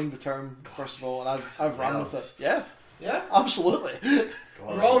coined the term first of all, and I've ran with it. Yeah. Yeah, absolutely. God.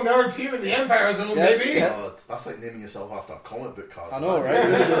 We're all nerds here in the Empire Zone, baby. God, that's like naming yourself after a comic book card. I know,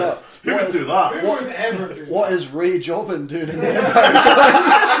 right? Who would do that? Who would ever do that? What is Ray Jobin doing in the Empire Zone?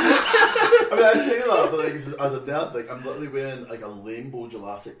 I mean, I say that, but like as a nerd, like I'm literally wearing like a rainbow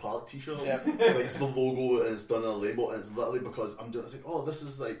Jurassic Park t-shirt. Yeah. Like it's the logo and it's done in a rainbow, and it's literally because I'm doing. It's like, oh, this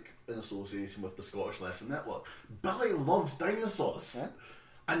is like in association with the Scottish Wrestling Network. Billy loves dinosaurs. Yeah.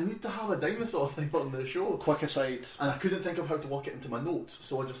 I need to have a dinosaur thing on the show. Quick aside. And I couldn't think of how to work it into my notes,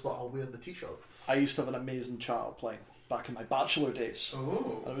 so I just thought I'll wear the t-shirt. I used to have an amazing child playing back in my bachelor days.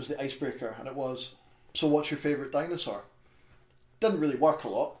 Oh. And it was the icebreaker, and it was, so what's your favourite dinosaur? Didn't really work a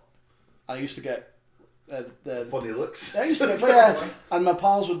lot. I used to get the funny looks. I used to get, and my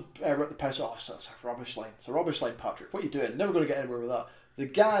pals would rip the piss off. It's a rubbish line. It's a rubbish line, Patrick. What are you doing? Never going to get anywhere with that. The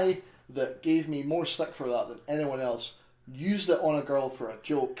guy that gave me more stick for that than anyone else used it on a girl for a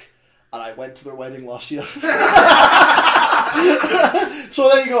joke, and I went to their wedding last year. So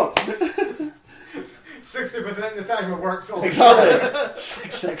there you go. 60% of the time it works. Exactly.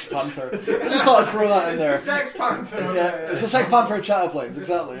 Sex Panther. I just thought I'd throw that in there. It's the Sex Panther. Yeah, it's the Sex Panther in Chat Planes.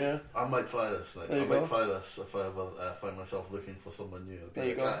 Exactly. Yeah. I might try this. Like, I might try this if I ever find myself looking for someone new. There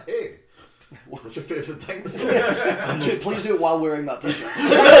you go. Hey. What's your favourite dinosaur? Please do it while wearing that t-shirt.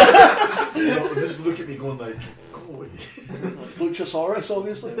 Just look at me going like, go away. Luchasaurus,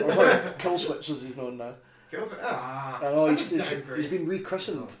 obviously. Or sorry, Killswitch as he's known now. Killswitch? I know, he's been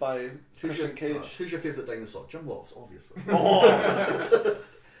rechristened by Christian Cage. Who's your favourite dinosaur? Jim Loss, obviously. Oh.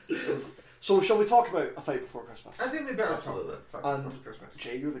 So shall we talk about A Fight Before Christmas? I think we better talk about A Fight Before Christmas.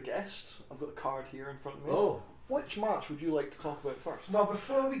 Jay, you're the guest. I've got the card here in front of me. Oh. Which match would you like to talk about first? Well,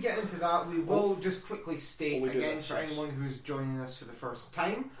 before we get into that, we will just quickly state again for anyone who's joining us for the first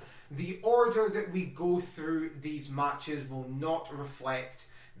time, the order that we go through these matches will not reflect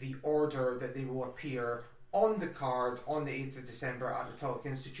the order that they will appear on the card on the 8th of December at the Tulloch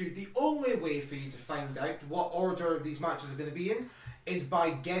Institute. The only way for you to find out what order these matches are going to be in is by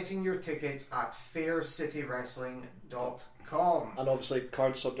getting your tickets at faircitywrestling.com. And obviously,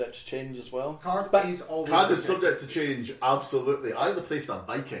 card subject to change as well. Card is always subject to change, absolutely. I replaced a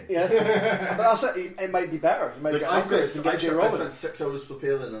Viking. Yeah, but that's it. It might be better. You might get upgrades and get J. I spent 6 hours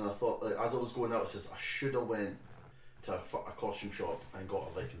preparing, and I thought, like, as I was going out, I says I should have went to a costume shop and got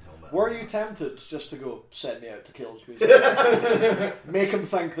a Viking helmet. Were you tempted just to go, send me out to Caleb's music? Make him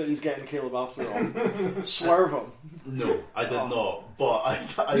think that he's getting Caleb after all. Swerve him. No, I did not. But I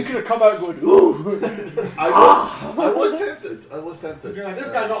you could have come out going, ooh! I was tempted. You're like,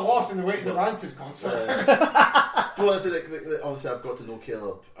 this guy got lost in the wait of the Rancid concert. Obviously, I've got to know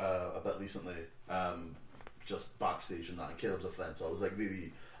Caleb a bit recently, just backstage and that, and Caleb's a friend, so I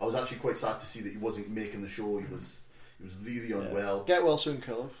was actually quite sad to see that he wasn't making the show. He was really unwell. Get well soon,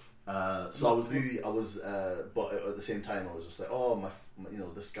 Caleb. So but at the same time, I was just like, oh, my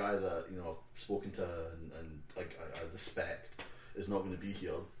this guy that I've spoken to and I respect is not going to be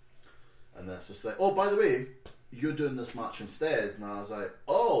here, and then it's just like, oh, by the way, you're doing this match instead, and I was like,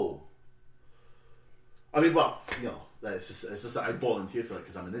 oh, I mean, well, it's just that I volunteered for it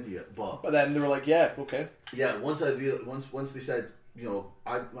because I'm an idiot, but then they were like, yeah, okay, yeah. Once they said,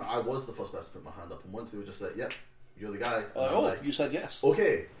 I was the first person to put my hand up, and once they were just like, yep, you're the guy. You said yes.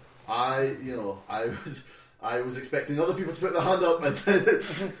 Okay, I was expecting other people to put their hand up,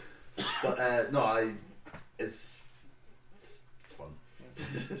 but no, it's fun.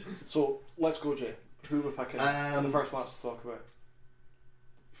 So let's go, Jay. Who are we picking for the first match to talk about?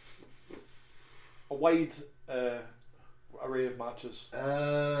 A wide array of matches.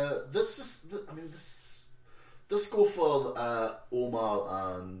 Let's go for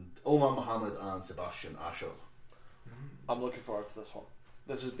Omar Muhammad and Sebastian Asher. I'm looking forward to this one.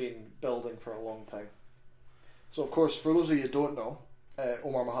 This has been building for a long time. So, of course, for those of you who don't know,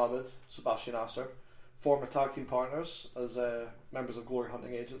 Omar Muhammad, Sebastian Asher, former tag team partners as members of Glory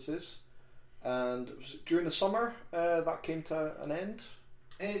Hunting Agencies, and during the summer that came to an end.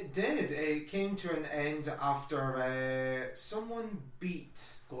 It did. It came to an end after someone beat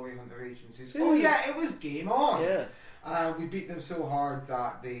Glory Hunter Agencies. Oh yeah, it was Game On. Yeah. We beat them so hard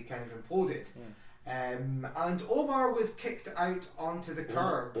that they kind of imploded. And Omar was kicked out onto the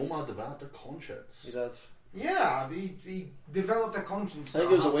curb. Omar developed a conscience. He did. Yeah, he developed a conscience. I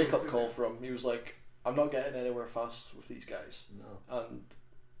think it was a wake-up call for him. He was like, I'm not getting anywhere fast with these guys. No. And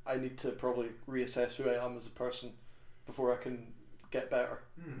I need to probably reassess who I am as a person before I can get better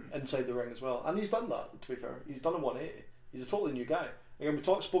inside the ring as well. And he's done that, to be fair. He's done a 180. He's a totally new guy. Again, we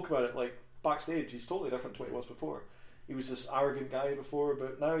spoke about it like backstage. He's totally different to what he was before. He was this arrogant guy before,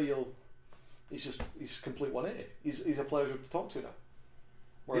 but now he's complete 180. He's a pleasure to talk to now.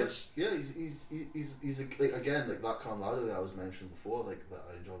 Whereas, he's again, like that camaraderie I was mentioning before, like that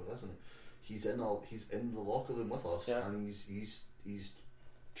I enjoy with this, and he's in the locker room with us, and he's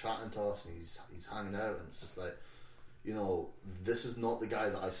chatting to us, and he's hanging out, and it's just like, this is not the guy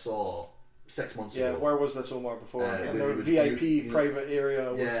that I saw 6 months ago. Yeah, where was this Omar before? In the VIP private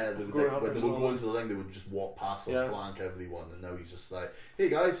area. Yeah, when they would go into the ring, they would just walk past us, blank everyone, and now he's just like, hey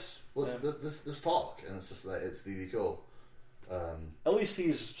guys, let's talk, and it's just like, it's really cool. At least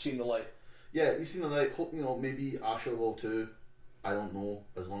he's seen the light. Yeah, he's seen the light. Hope, maybe Asher will too. I don't know.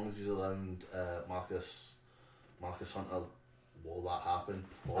 As long as he's around Marcus Hunter, will that happen?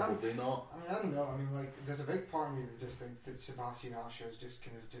 Probably not. I don't know. There's a big part of me that just thinks that Sebastian Asher is just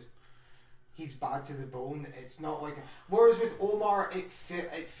kind of he's bad to the bone. It's not like whereas with Omar, it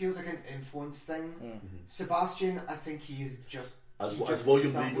feels like an influence thing. Mm-hmm. Sebastian, I think he is just. As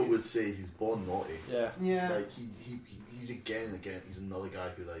William Regal would say, he's born naughty. Yeah. Like he's again. He's another guy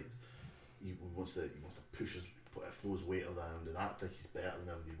who he wants to push throw his weight around and act like he's better than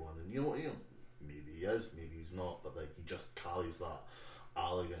everyone. And maybe he is, maybe he's not. But he just carries that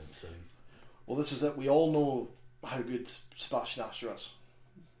arrogance. Well, this is it. We all know how good Sebastian Asher is.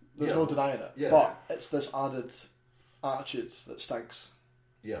 There's no denying it. Yeah. But it's this added attitude that stinks.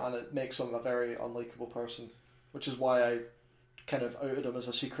 Yeah. And it makes him a very unlikable person, which is why I kind of outed him as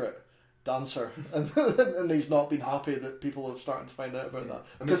a secret dancer, and he's not been happy that people have started to find out about that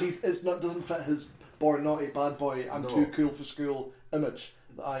because doesn't fit his born naughty bad boy. I'm too cool for school image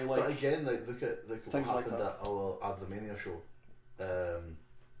that I like. But again, look at what happened at our Abdomania show.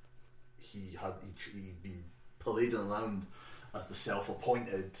 He'd been parading around as the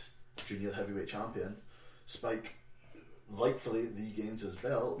self-appointed junior heavyweight champion. Spike rightfully regains his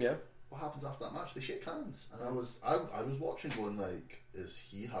belt. Yeah. What happens after that match? They shake hands, and I was watching, going like, is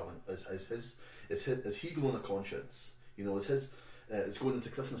he grown a conscience? Is it's going into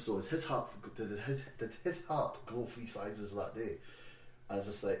Christmas, so did his heart glow 3 sizes that day? I was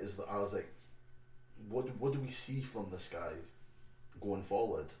just like, I was like, what do we see from this guy going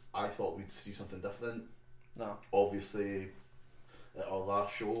forward? I thought we'd see something different. No. Obviously, at our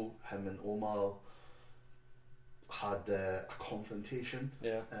last show, him and Omar had a confrontation.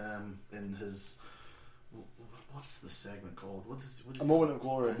 Yeah. In his, what's the segment called? What is a moment of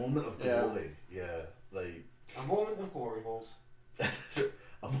glory. A moment of glory. Yeah, like a moment of glory, balls.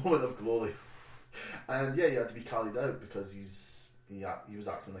 A moment of glory. And yeah, he had to be carried out because he was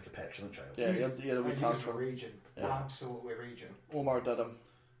acting like a petulant child. Yeah, he had a wee tantrum. Raging. Yeah. Absolutely raging. Omar did him.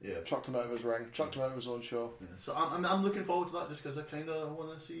 Yeah. Chucked him out of his ring. Chucked him out of his own show. Yeah. So I'm looking forward to that just because I kind of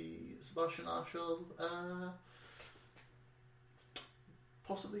want to see Sebastian Asher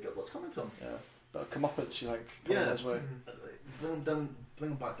possibly get what's coming to him. Yeah. But come up at, you think, coming his way. Bring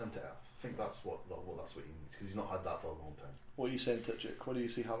him back down to earth. I think that's what he needs because he's not had that for a long time. What are you saying, Titchik? What do you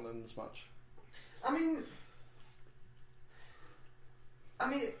see happening in this match? I mean,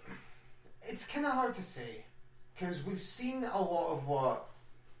 it's kind of hard to say because we've seen a lot of what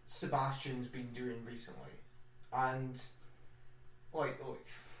Sebastian's been doing recently, and like,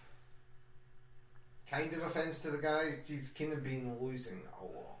 kind of offense to the guy, he's kind of been losing a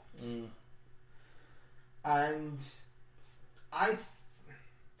lot, and I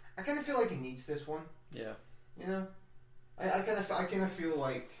kind of feel like he needs this one. Yeah, you know, I kind of feel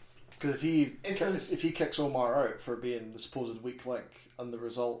like. Because if he kicks Omar out for being the supposed weak link and the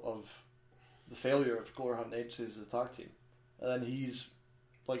result of the failure of Glory Hunt Agencies as a tag team, and then he's,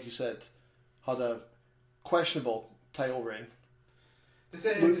 like you said, had a questionable title reign,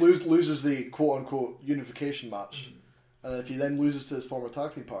 loses the quote unquote unification match, and if he then loses to his former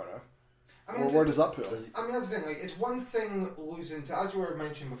tag team partner, where does that put him? I mean, that's the thing. Like, it's one thing losing to, as you were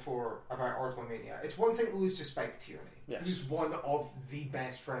mentioning before about Ortholmania, it's one thing to lose to Spike Tierney, who's one of the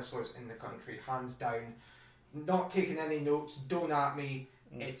best wrestlers in the country, hands down. Not taking any notes, don't at me.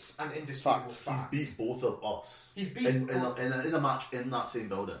 It's an indisputable fact. He's beat both of us. He's beat in a match in that same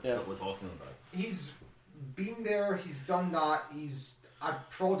building that we're talking about. He's been there. He's done that. He's a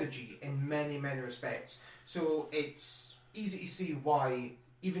prodigy in many, many respects. So it's easy to see why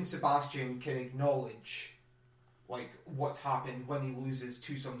even Sebastian can acknowledge like what's happened when he loses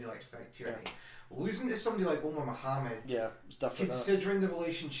to somebody like Spike Tierney. Yeah. Losing to somebody like Omar Mohammed, it's definitely considering the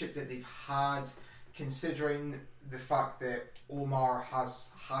relationship that they've had, considering the fact that Omar has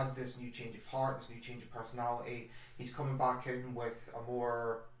had this new change of heart, this new change of personality, he's coming back in with a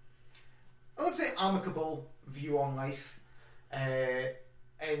more, let's say, amicable view on life,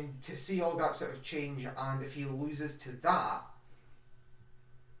 and to see all that sort of change, and if he loses to that,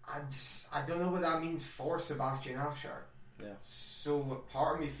 I don't know what that means for Sebastian Asher. Yeah. So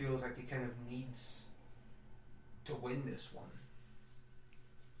part of me feels like he kind of needs to win this one,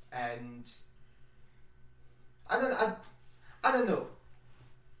 and I don't know.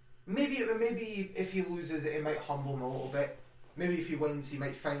 Maybe if he loses, it might humble him a little bit. Maybe if he wins, he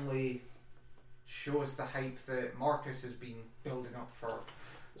might finally show us the hype that Marcus has been building up for.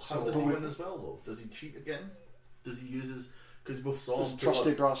 How does he win as well, though? Does he cheat again? Does he use his... Because we've saw him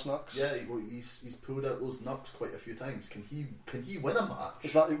trusty brass knucks. Yeah, he's pulled out those knucks quite a few times. Can he win a match?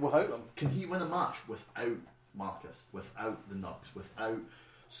 Is that without them? Can he win a match without Marcus, without the knucks, without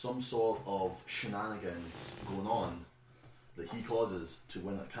some sort of shenanigans going on that he causes to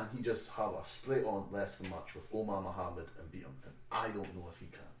win it? Can he just have a straight on wrestling match with Omar Mohammed and beat him? And I don't know if he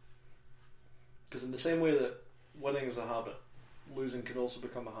can. Because in the same way that winning is a habit, losing can also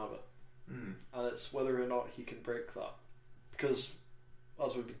become a habit. And it's whether or not he can break that. Because,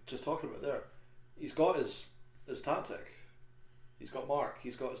 as we've been just talking about there, he's got his tactic. He's got Mark.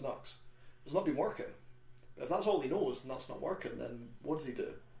 He's got his knucks. It's not been working. If that's all he knows and that's not working, then what does he do?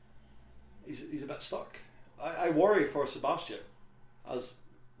 He's a bit stuck. I worry for Sebastian,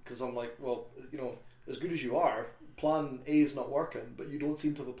 because I'm like, well, you know, as good as you are, plan A is not working, but you don't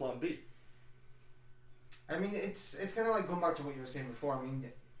seem to have a plan B. I mean, it's kind of like going back to what you were saying before. I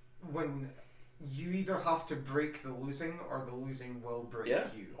mean, when you either have to break the losing or the losing will break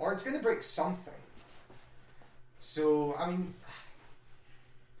you, or it's going to break something. So I mean,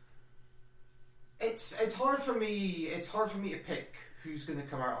 it's hard for me. It's hard for me to pick who's going to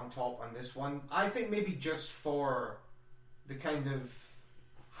come out on top on this one. I think maybe just for the kind of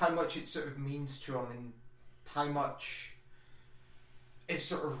how much it sort of means to him and how much it's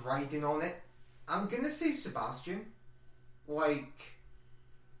sort of riding on it, I'm going to say Sebastian. Like,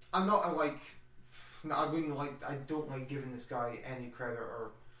 I'm not like. No, I don't like giving this guy any credit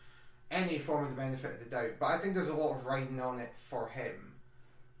or any form of the benefit of the doubt, but I think there's a lot of riding on it for him.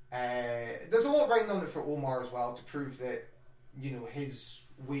 There's a lot of riding on it for Omar as well to prove that his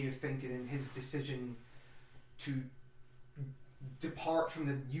way of thinking and his decision to depart from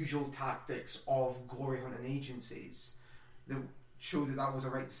the usual tactics of glory hunting agencies that show that was a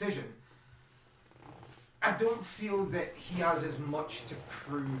right decision. I don't feel that he has as much to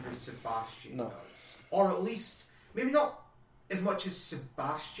prove as Sebastian does. Or at least, maybe not as much as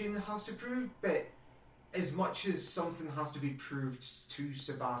Sebastian has to prove, but as much as something has to be proved to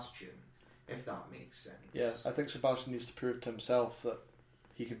Sebastian, if that makes sense. Yeah, I think Sebastian needs to prove to himself that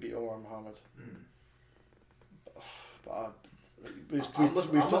he can beat Omar Mohammed. But I'm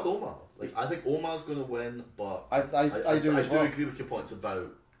with Omar. Like, I think Omar's going to win, but I do agree with your points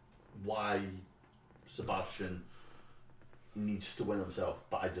about why Sebastian needs to win himself.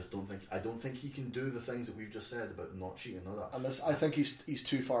 But I don't think he can do the things that we've just said about not cheating or that. And I think he's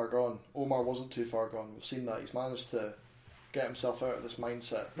too far gone. Omar wasn't too far gone. We've seen that he's managed to get himself out of this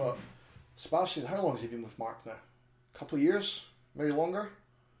mindset. But Sebastian, how long has he been with Mark now? A couple of years, maybe longer.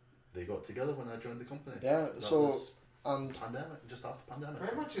 They got together when I joined the company. Yeah, and pandemic, just after pandemic.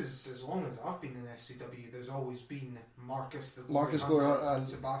 Pretty much as long as I've been in FCW, there's always been Marcus and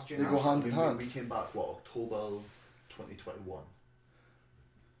Sebastian. They go hand in hand. We came back October 2021.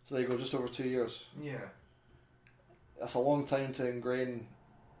 So they go just over 2 years. Yeah, that's a long time to ingrain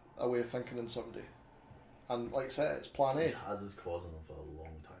a way of thinking in somebody. And like I said, it's plan A. He's had his claws in him for a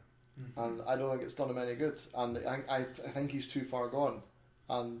long time, and I don't think it's done him any good. And I think he's too far gone.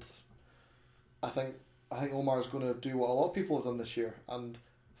 And I think Omar's going to do what a lot of people have done this year and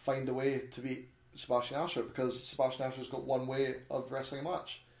find a way to beat Sebastian Asher, because Sebastian Asher's got one way of wrestling a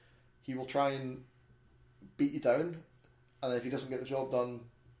match. He will try and beat you down, and if he doesn't get the job done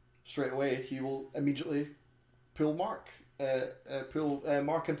straight away, he will immediately pull Mark into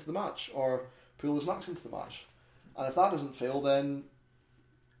the match, or pull his knocks into the match. And if that doesn't fail, then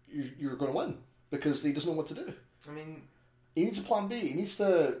you're going to win, because he doesn't know what to do. I mean, he needs a plan B. He needs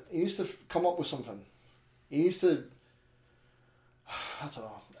to come up with something. He needs to. I don't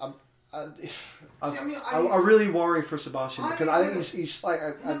know. I really worry for Sebastian, because I think he's like,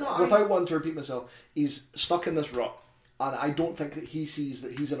 without wanting to repeat myself, he's stuck in this rut, and I don't think that he sees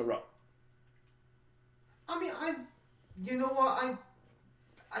that he's in a rut. I mean, you know what,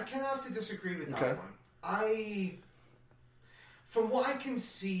 I kind of have to disagree with that one. From what I can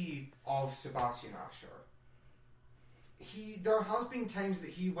see of Sebastian Asher, there has been times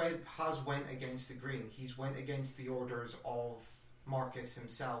that he has went against the grain. He's went against the orders of Marcus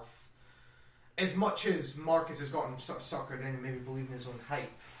himself. As much as Marcus has gotten sort of suckered in and maybe believing his own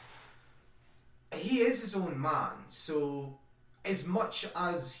hype, he is his own man. So as much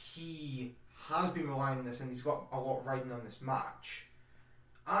as he has been relying on this and he's got a lot riding on this match,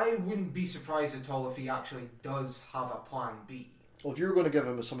 I wouldn't be surprised at all if he actually does have a plan B. Well, if you were going to give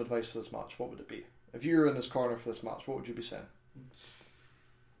him some advice for this match, what would it be? If you were in his corner for this match, what would you be saying?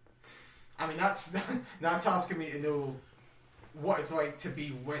 I mean, that's asking me to know what it's like to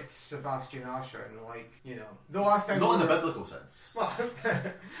be with Sebastian Asher, and the last time. Not in a biblical sense. Well,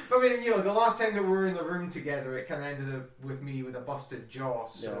 but I mean, the last time that we were in the room together, it kind of ended up with me with a busted jaw.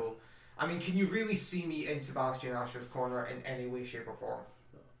 So, I mean, can you really see me in Sebastian Asher's corner in any way, shape, or form?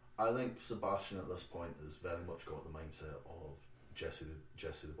 I think Sebastian at this point has very much got the mindset of Jesse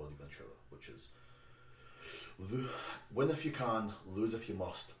the Body Ventura, which is win if you can, lose if you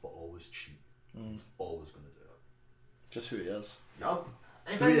must, but always cheat. He's always going to do it. Just who he is. No,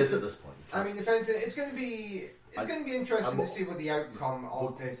 who he is at this point. I mean, if anything, it's going to be interesting to see what the outcome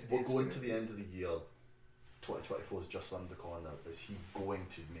of this is. We're going to the end of the year. 2024 is just around the corner. Is he going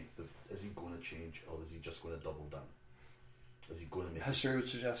to is he going to change, or is he just going to double down? Is he going to make? History would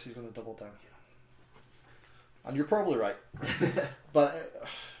suggest he's going to double down. Yeah. And you're probably right. But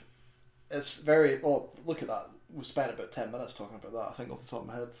it's very look at that. We've spent about 10 minutes talking about that, I think, off the top of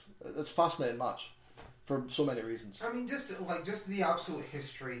my head. It's a fascinating match for so many reasons. I mean, just the absolute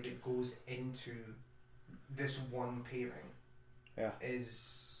history that goes into this one pairing. Yeah.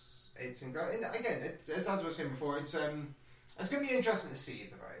 It's incredible. And again, it's as I was saying before, it's going to be interesting to see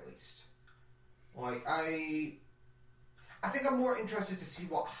at the very least. I think I'm more interested to see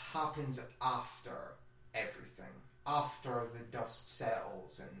what happens after everything, after the dust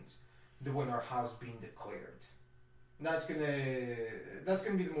settles and the winner has been declared. That's gonna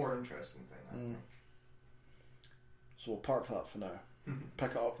be the more interesting thing, I think. So we'll park that for now.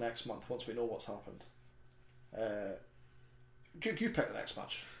 Pick it up next month once we know what's happened. Duke, you pick the next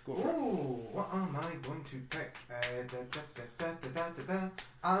match. Go for it. What am I going to pick?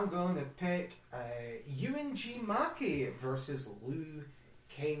 I'm going to pick UNG Maki versus Liu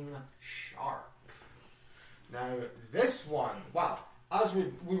King Sharp. Now, this one, as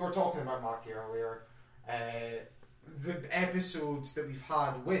we were talking about Maki earlier, the episodes that we've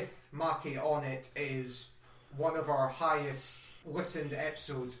had with Maki on it is one of our highest listened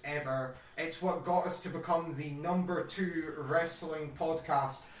episodes ever. It's what got us to become the number 2 wrestling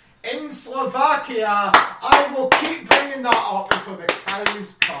podcast in Slovakia. I will keep bringing that up until the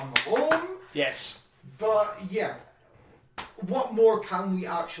cows come home. Yes. But yeah, what more can we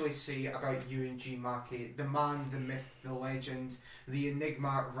actually say about Yuji Maki, the man, the myth, the legend, the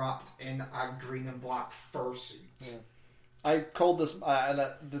enigma wrapped in a green and black fursuit? Yeah. I called this,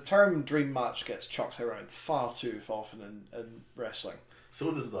 the term dream match gets chucked around far too often in wrestling.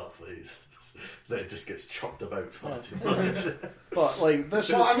 So does that phrase. That just gets chucked about far too much. But like this,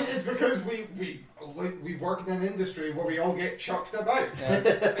 well, I mean, it's because we work in an industry where we all get chucked about.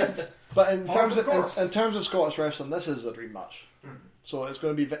 Yeah. But in terms of Scottish wrestling, this is a dream match. Mm-hmm. So it's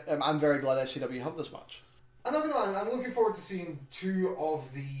going to be. I'm very glad FCW have this match. I'm not gonna lie. I'm looking forward to seeing 2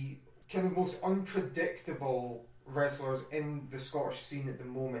 of the kind of most unpredictable wrestlers in the Scottish scene at the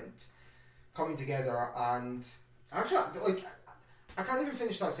moment coming together, and actually, like, I can't even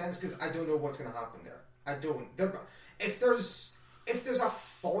finish that sentence because I don't know what's going to happen there. I don't. If there's a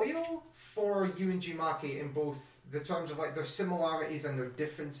foil for Yuji Maki in both the terms of like their similarities and their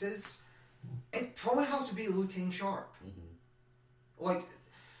differences, it probably has to be Liu King Sharp. Mm-hmm. Like,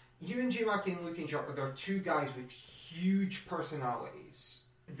 Yuji Maki and Liu King Sharp are 2 guys with huge personalities.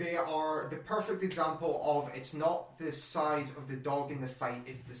 They are the perfect example of it's not the size of the dog in the fight,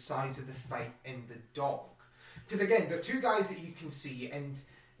 it's the size of the fight in the dog. Because again, they're 2 guys that you can see and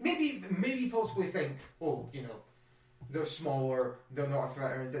maybe possibly think, oh, you know, they're smaller, they're not a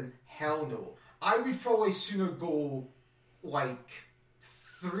threat or anything. Hell no. I would probably sooner go like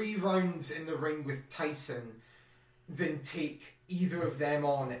 3 rounds in the ring with Tyson than take either of them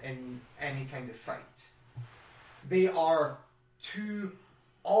on in any kind of fight. They are 2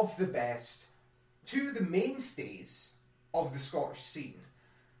 of the best, 2 of the mainstays of the Scottish scene.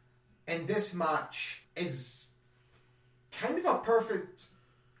 And this match is kind of a perfect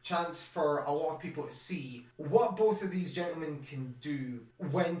chance for a lot of people to see what both of these gentlemen can do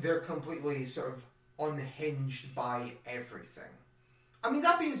when they're completely sort of unhinged by everything. I mean,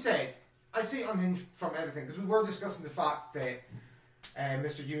 that being said, I say unhinged from everything because we were discussing the fact that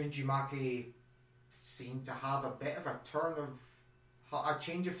Mr. Yuji Maki seemed to have a bit of a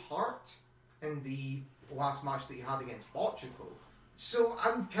change of heart in the last match that he had against Bochco. So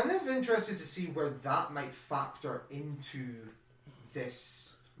I'm kind of interested to see where that might factor into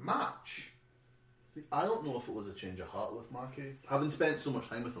this match. See, I don't know if it was a change of heart with Maki. Having spent so much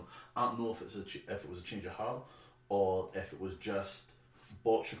time with him, I don't know if it was a change of heart or if it was just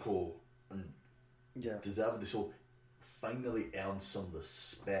Bochco and deservedly so finally earned some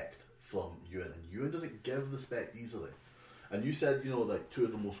respect from Ewan. And Ewan doesn't give respect easily. And you said, you know, like 2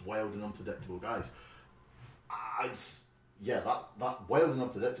 of the most wild and unpredictable guys. That wild and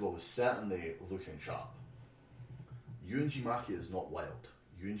unpredictable was certainly Liu King Sharp. Yuji Maki is not wild.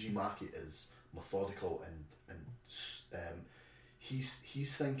 Yuji Maki is methodical and he's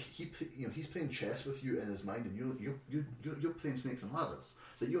playing chess with you in his mind, and you're playing snakes and ladders.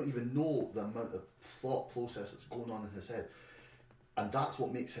 That you don't even know the amount of thought process that's going on in his head, and that's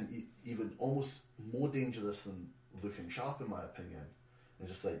what makes him even almost more dangerous than Liu King Sharp, in my opinion. And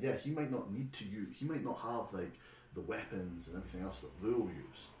just like, yeah, he might not need to use, he might not have like the weapons and everything else that Liu will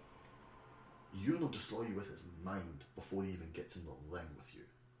use. Ewan will destroy you with his mind before he even gets in the ring with you.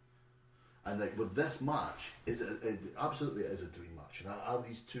 And like with this match, it absolutely is a dream match. And are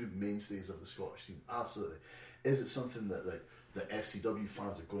these 2 mainstays of the Scottish scene? Absolutely. Is it something that like the FCW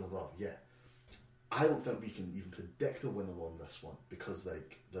fans are going to love? Yeah. I don't think we can even predict a winner on this one because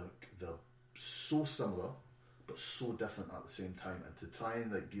like they're so similar but so different at the same time. And to try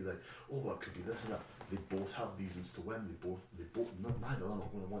and like be like, oh, well, it could be this and that. They both have reasons to win. They both neither are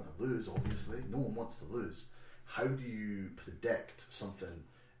not going to want to lose. Obviously, no one wants to lose. How do you predict something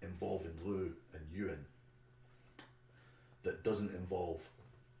involving Liu and Ewan that doesn't involve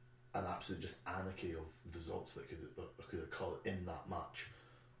an absolute just anarchy of results that could occur in that match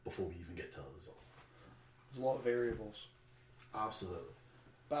before we even get to a result? There's a lot of variables. Absolutely.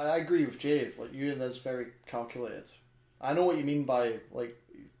 But I agree with Jay. Like, Ewan is very calculated. I know what you mean by, like,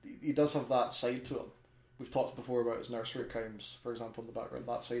 he does have that side to him. We've talked before about his nursery crimes, for example, in the background,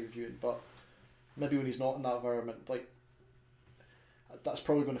 that side of Ewan. But maybe when he's not in that environment, like, that's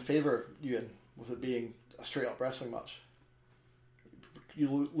probably going to favour Ewan with it being a straight up wrestling match.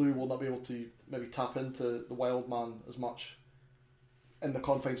 Liu will not be able to maybe tap into the wild man as much in the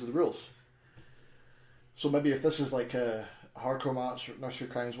confines of the rules. So maybe if this is like a hardcore match, or nursery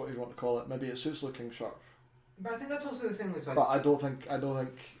crimes, what you want to call it, maybe it suits Liu King Sharp. But I think that's also the thing with like. But I don't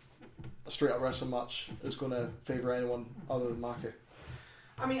think a straight up wrestling match is going to favour anyone other than Maki.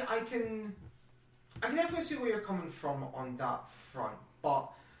 I mean, I can definitely see where you're coming from on that front, but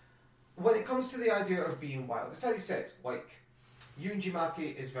when it comes to the idea of being wild, that's how you said, like, Yunji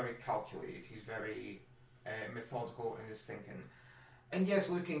Maki is very calculated, he's very methodical in his thinking. And yes,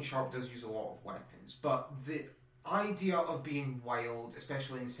 Liu King Sharp does use a lot of weapons, but the idea of being wild,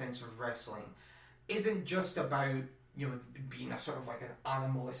 especially in the sense of wrestling, isn't just about, you know, being a sort of like an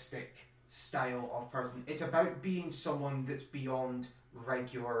animalistic style of person. It's about being someone that's beyond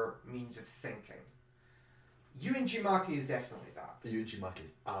regular means of thinking. Yunji Maki is definitely that. Yunji Maki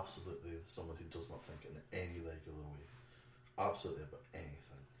is absolutely someone who does not think in any regular way. Absolutely about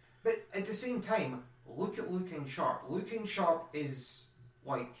anything. But at the same time, look at Liu King Sharp. Liu King Sharp is,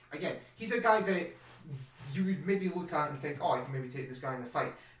 like, again, he's a guy that you would maybe look at and think, oh, I can maybe take this guy in the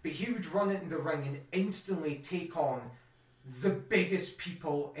fight. But he would run into the ring and instantly take on the biggest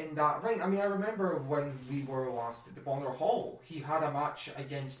people in that ring. I mean, I remember when we were last at the Bonner Hall, he had a match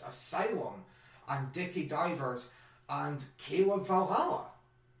against Asylum and Dickie Divers and Caleb Valhalla.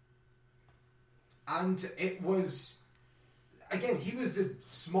 And it was, again, he was the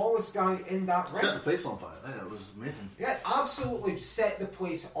smallest guy in that ring. Set the place on fire. Yeah, it was amazing. Yeah, absolutely set the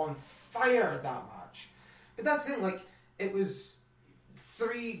place on fire, that match. But that's the thing, like, it was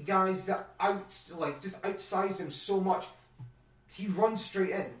three guys that just outsized him so much. He runs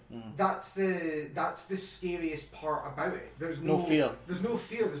straight in. That's the scariest part about it. There's no fear. There's no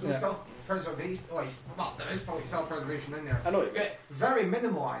fear. There's no self-preservation. Like, well, there is probably self-preservation in there. I know. Very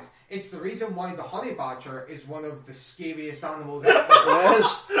minimalised. It's the reason why the honey badger is one of the scariest animals ever.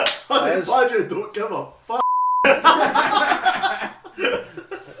 Yes. Honey badger don't give a fuck.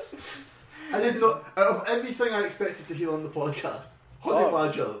 I didn't know. Out of everything I expected to hear on the podcast, honey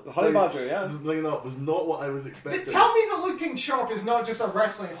badger. The honey badger, yeah. Bringing up was not what I was expecting. But tell me that Liu King Sharp is not just a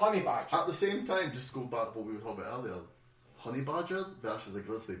wrestling honey badger. At the same time, just go back to what we were talking about earlier. Honey badger versus a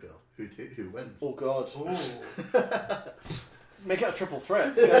grizzly bear. Who wins? Oh God. Oh. Make it a triple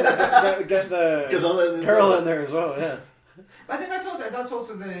threat. Get the girl in there as well, yeah. I think that's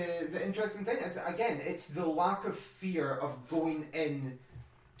also the interesting thing. It's the lack of fear of going in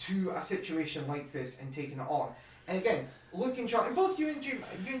to a situation like this and taking it on. And again, looking sharp, and both you and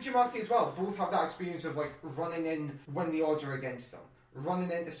Maki as well, both have that experience of like running in when the odds are against them, running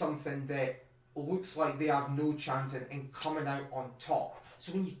into something that looks like they have no chance and coming out on top.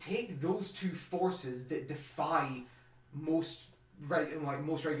 So when you take those two forces that defy most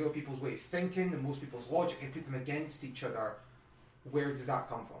regular people's way of thinking and most people's logic and put them against each other, where does that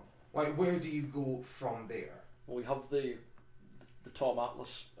come from? Like, where do you go from there? Well, we have the Tom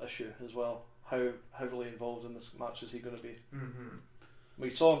Atlas issue as well. How heavily involved in this match is he going to be? Mm-hmm. We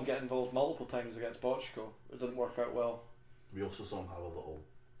saw him get involved multiple times against Bochco. It didn't work out well. We also saw him have a little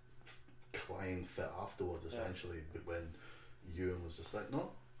crying fit afterwards, essentially, but when Ewan was just like, no,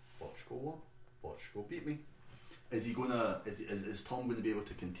 Bochco won. Bochco beat me. Is he gonna? Is Tom going to be able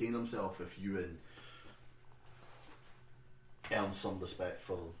to contain himself if Ewan earns some respect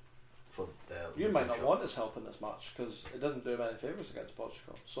for? You might not want his help in this match because it didn't do him any favours against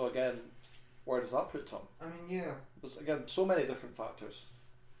Bochco. So again, where does that put Tom? I mean, yeah. There's again so many different factors.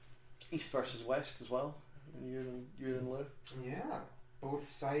 East versus West as well. You and Lou. Yeah, both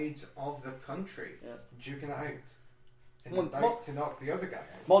sides of the country duking it out. In Mon- the bout to knock the other guy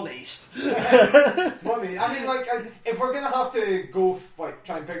out. Money East. Money. I mean, like, if we're gonna have to go, like,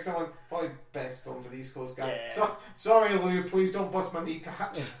 try and pick someone, probably best going for the East Coast guy. Yeah. So, sorry, Lou. Please don't bust my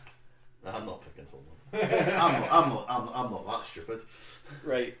kneecaps. I'm not picking someone. I'm not that stupid.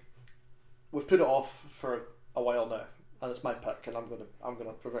 Right. We've put it off for a while now, and it's my pick, and I'm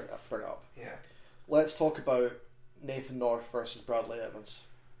gonna bring it up. Yeah. Let's talk about Nathan North versus Bradley Evans.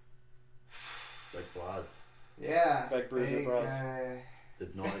 Big Brad. Yeah. Big Bruiser Brad.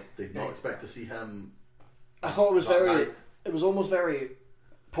 Did not expect to see him. I thought it was night. It was almost very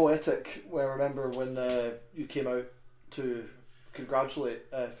poetic. Where I remember when you came out to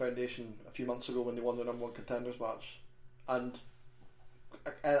congratulate Foundation a few months ago when they won the number one contenders match, and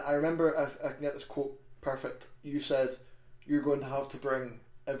I remember I can get this quote perfect. You said you're going to have to bring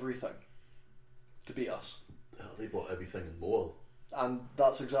everything to beat us. They brought everything and more, and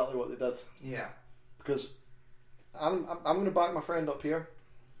that's exactly what they did. Yeah. Because I'm going to back my friend up here.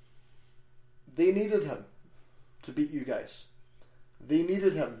 They needed him to beat you guys. They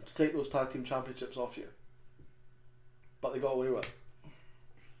needed him to take those tag team championships off you. But they got away with it.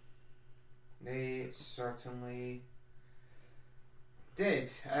 They certainly did.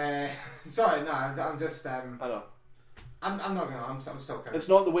 Sorry, no, I'm just. I know. I'm not gonna. I'm still kind It's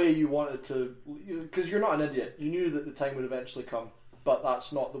not the way you wanted to, because you're not an idiot. You knew that the time would eventually come but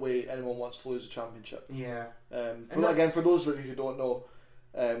that's not the way anyone wants to lose a championship. Yeah. Again, for those of you who don't know,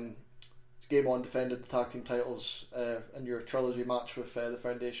 Game On defended the tag team titles in your trilogy match with the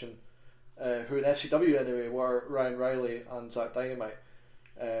Foundation, who in FCW anyway were Ryan Riley and Zach Dynamite.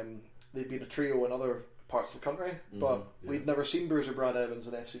 They'd been a trio in other parts of the country, but we'd never seen Bruiser Brad Evans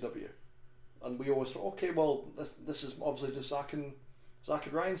in FCW, and we always thought, okay, well, this is obviously just Zach and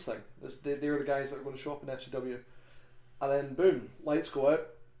Ryan's thing. They're the guys that are going to show up in FCW, and then boom, lights go out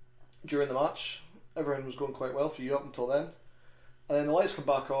during the match. Everything was going quite well for you up until then, and then the lights come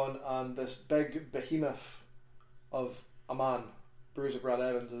back on, and this big behemoth of a man, Bruiser Brad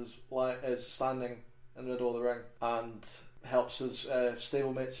Evans, is standing in the middle of the ring and helps his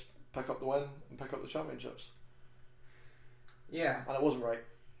stablemates pick up the win and pick up the championships. Yeah. And it wasn't right.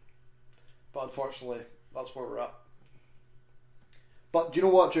 But unfortunately, that's where we're at. But do you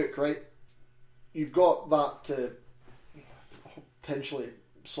know what, Duke, right? You've got that to potentially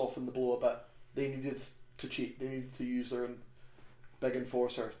soften the blow a bit. They needed to cheat. They needed to use their big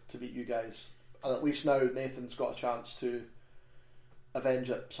enforcer to beat you guys. And at least now Nathan's got a chance to avenge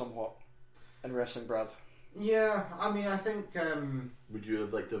it somewhat in Wrestling Brad. Yeah, I mean, I think... Would you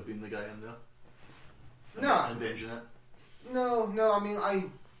have liked to have been the guy in there? No. Avenging it? No, I mean,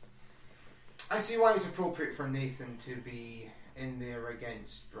 I see why it's appropriate for Nathan to be in there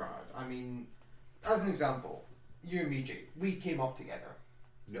against Brad. I mean, as an example, you and me, Jake, we came up together.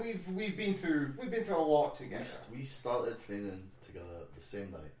 Yep. We've been through a lot together. We started training together the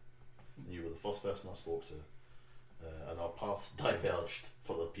same night. And you were the first person I spoke to, and our paths diverged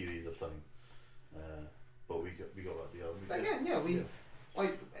for a period of time. But we got back together. Again,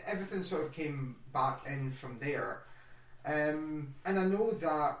 like everything sort of came back in from there, and I know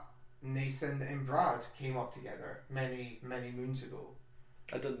that Nathan and Brad came up together many moons ago.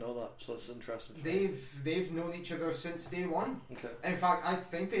 I didn't know that, so that's interesting. They've known each other since day one. Okay. In fact, I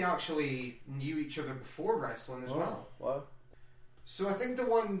think they actually knew each other before wrestling as well. Wow. So I think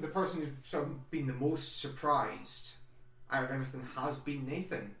the person who's sort of been the most surprised out of everything has been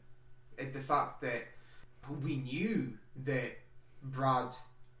Nathan. The fact that we knew that Brad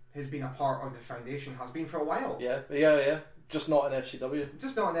has been a part of the Foundation has been for a while. Yeah. Just not in FCW.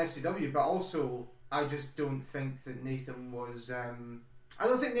 Just not in FCW, but also I just don't think that Nathan was. I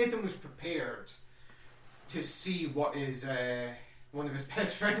don't think Nathan was prepared to see what is one of his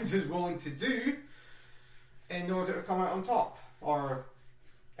best friends is willing to do in order to come out on top, or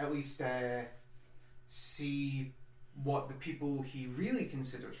at least see what the people he really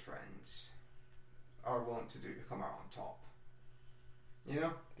considers friends are willing to do to come out on top. You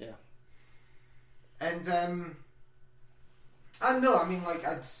know? Yeah. And I don't know, I mean, like,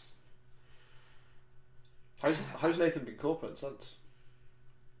 How's Nathan been coping since?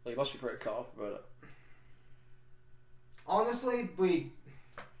 Like, he must be pretty cut up about it. Honestly, we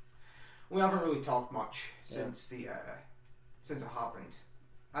haven't really talked much since it happened.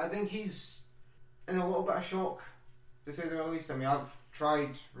 I think he's in a little bit of shock, to say the least. I mean, I've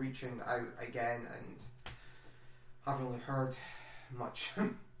tried reaching out again and haven't really heard much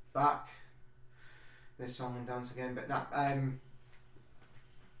back. This song and dance again, but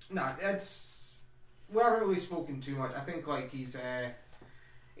we haven't really spoken too much. I think like he's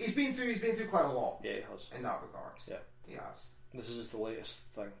been through quite a lot. Yeah, he has. In that regard. Yeah, he has. This is just the latest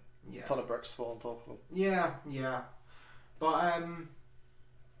thing. Yeah. A ton of bricks to fall on top of him. Yeah. But I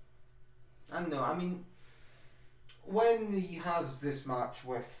don't know. I mean, when he has this match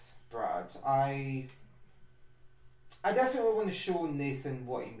with Brad, I definitely want to show Nathan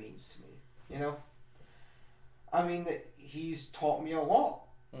what he means to me. You know. I mean, he's taught me a lot.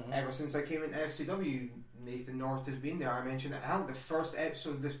 Mm-hmm. Ever since I came into FCW, Nathan North has been there. I mentioned it. Hell, the first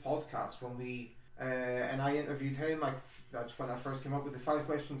episode of this podcast when we and I interviewed him. That's when I first came up with the 5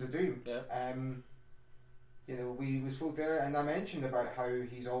 questions of doom. Yeah. You know, we spoke there, and I mentioned about how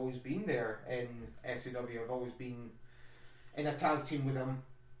he's always been there in FCW. I've always been in a tag team with him.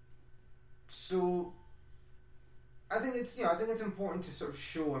 So I think it's important to sort of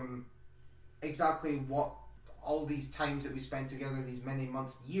show him exactly what. All these times that we spent together, these many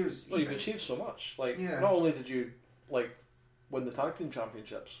months, years. Well, you've achieved so much. Like, not only did you win the tag team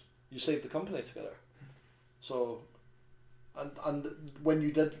championships, you saved the company together. So, and when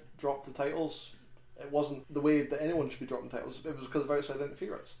you did drop the titles, it wasn't the way that anyone should be dropping titles. It was because of outside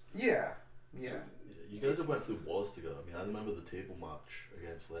interference. Yeah. So you guys have went through wars together. I mean, I remember the table match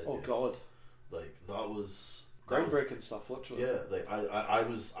against Legend. Oh God! Like that was groundbreaking stuff. Literally. Yeah. Like I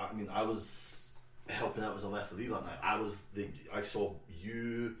was helping out as a referee that night. I saw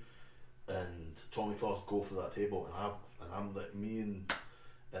you and Tommy Cross go for that table, and I'm like me and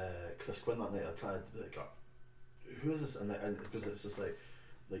Chris Quinn that night. I tried like, who is this? And because it's just like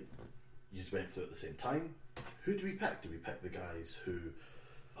you just went through it at the same time. Who do we pick? Do we pick the guys who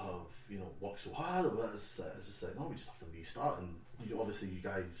have worked so hard? Or it's just like, no, we just have to restart. And obviously you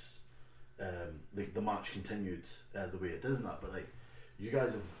guys, the match continued the way it did in that. But like you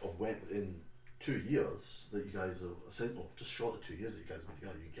guys have went in 2 years that you guys have essentially, just short of 2 years that you guys have been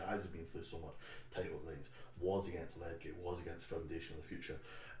together. You guys have been through so much title reigns. Was against Ledgate, was against Foundation in the future.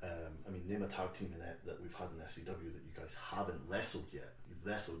 I mean, name a tag team that we've had in FCW that you guys haven't wrestled yet. You've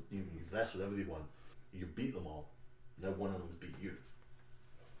wrestled everyone. You beat them all. Now one of them's beat you.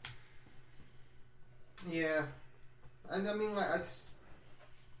 Yeah, and I mean, like, it's.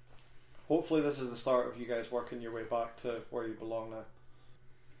 Hopefully, this is the start of you guys working your way back to where you belong now,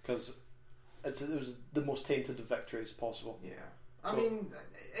 because it was the most tainted of victories possible. Yeah. I mean,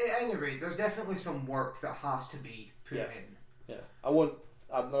 at any rate, there's definitely some work that has to be put in. Yeah,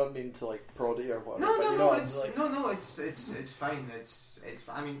 I'm not meaning to like prod it or whatever. It's fine. It's.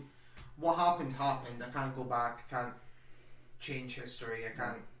 I mean, what happened. I can't go back. I can't change history. I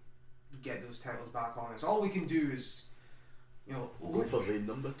can't get those titles back on us. All we can do is, go for the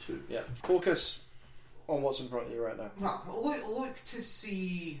number 2. Yeah, focus on what's in front of you right now. Well, look to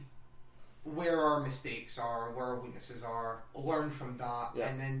see where our mistakes are, where our weaknesses are, learn from that,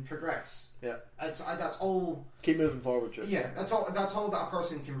 and then progress. Yeah, that's all. Keep moving forward, Joe. Yeah, that's all that a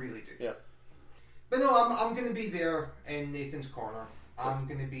person can really do. Yeah. But no, I'm going to be there in Nathan's corner. I'm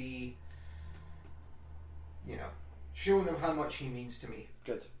going to be, showing him how much he means to me.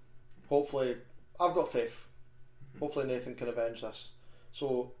 Good. Hopefully, I've got faith. Hopefully Nathan can avenge this.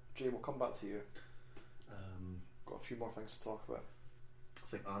 So, Jay, we'll come back to you. Got a few more things to talk about.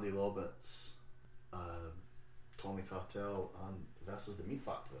 I think Andy Roberts, Tommy Cartel, and versus the Meat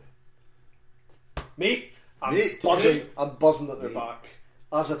Factory. I'm buzzing that they're back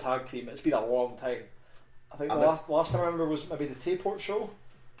as a tag team. It's been a long time. I think the last time I remember was maybe the Tayport show.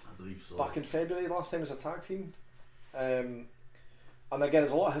 I believe so. Back in February, last time as a tag team. And again,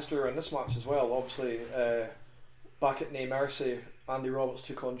 there's a lot of history around this match as well. Obviously, back at No Mercy, Andy Roberts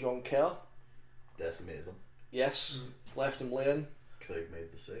took on John Kerr. Decimated him. Yes, left him laying. Craig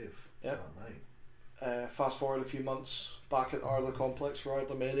made the save that night. Fast forward a few months, back at Ardler Complex for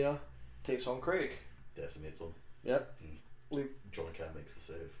Ardler Mania, takes on Craig. Decimates him. Yep. John Kerr makes the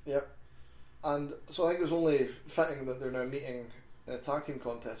save. Yep. And so I think it was only fitting that they're now meeting in a tag team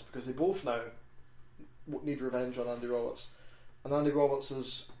contest, because they both now need revenge on Andy Roberts. And Andy Roberts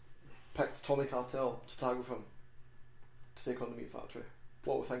has picked Tommy Cartel to tag with him to take on the Meat Factory.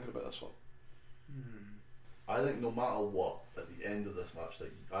 What are we thinking about this one? I think no matter what, at the end of this match,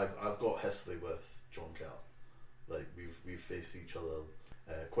 like I've got history with John Kerr. Like we've faced each other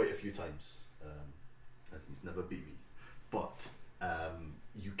quite a few times, and he's never beat me. But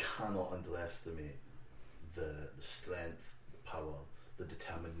you cannot underestimate the strength, the power, the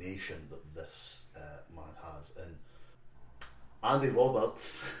determination that this man has. And Andy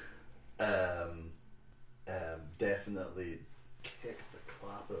Roberts definitely kicked the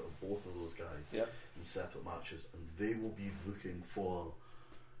crap out of both of those guys in separate matches, and they will be looking for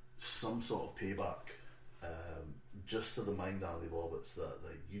some sort of payback, just to remind Andy Roberts that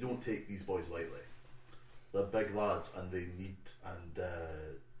you don't take these boys lightly. They're big lads, and they need, and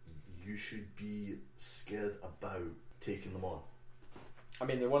you should be scared about taking them on. I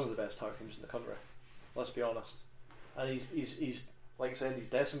mean, they're one of the best tag teams in the country. Let's be honest. And he's like I said, he's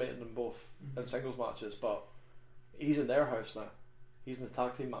decimated them both in singles matches, but he's in their house now. He's in the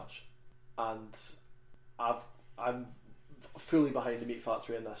tag team match, and I'm fully behind the Meat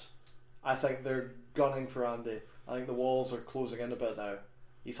Factory in this. I think they're gunning for Andy. I think the walls are closing in a bit now.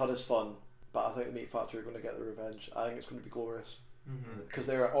 He's had his fun, but I think the Meat Factory are going to get the revenge. I think it's going to be glorious, because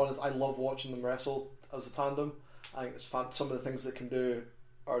they're honest. I love watching them wrestle as a tandem. I think it's some of the things they can do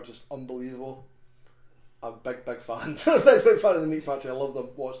are just unbelievable. I'm a big fan. big fan of the Meat Factory. I love them,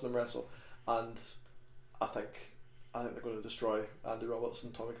 watching them wrestle, and I think they're going to destroy Andy Roberts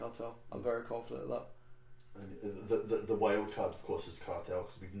and Tommy Cartel. I'm very confident of that. And the wild card, of course, is Cartel,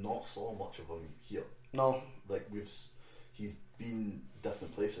 because we've not saw much of him here. No, like he's been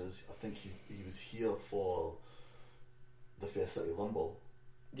different places. I think he was here for the Fair City Rumble.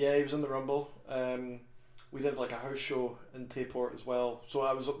 Yeah, he was in the Rumble. We did like a house show in Tayport as well. So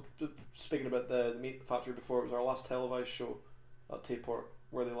I was speaking about the Meat Factory before. It was our last televised show at Tayport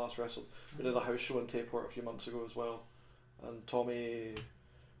where they last wrestled. We did a house show in Tayport a few months ago as well. And I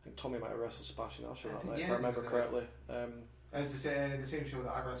think Tommy might have wrestled Sebastian Asher that night, if I remember correctly. It was the same show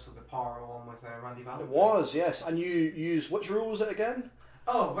that I wrestled the Power along with Randy Valentine. It was, yes. And you used, which rule was it again?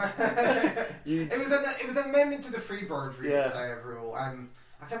 Oh, it was an amendment to the Freebird rule.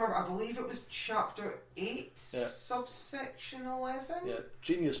 I can't remember. I believe it was Chapter 8, Subsection 11. Yeah,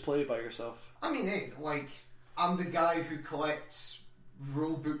 genius play by yourself. I mean, hey, like, I'm the guy who collects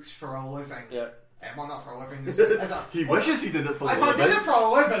rule books for a living. Yeah. Well, not for a living. He wishes he did it for a living. If I did it for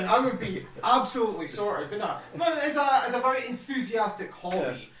a living, I would be absolutely sorted. But no, it's a very enthusiastic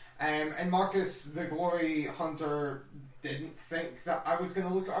hobby. Yeah. And Marcus, the Glory Hunter, didn't think that I was going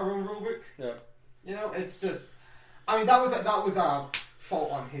to look at our own rulebook. Yeah. You know, it's just... I mean, that was a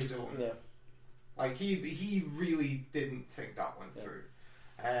fault on his own. Yeah. Like, he really didn't think that one through.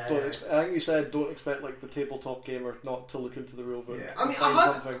 I think you said don't expect like the tabletop gamer not to look into the rulebook. Yeah, I mean,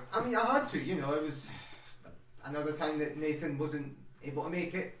 I had to. You know, it was another time that Nathan wasn't able to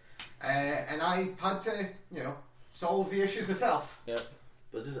make it, and I had to, you know, solve the issues myself. Yeah,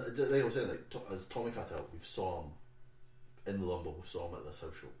 but just, like I was saying, like as Tommy Cartel, we've saw him in the Rumble. We saw him at this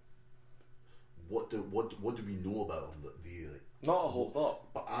house show. What do we know about him that we like? Not a whole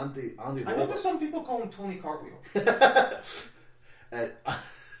lot. But Andy. I know that some people call him Tony Cartwheel.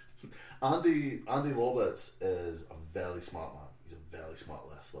 Andy Roberts is a very smart man. He's a very smart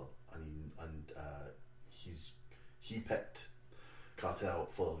wrestler, and he picked Cartel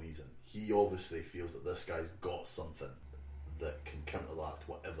for a reason. He obviously feels that this guy's got something that can counteract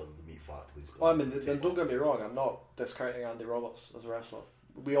whatever the meat factory's got. Well, I mean, then don't get me wrong. I'm not discounting Andy Roberts as a wrestler.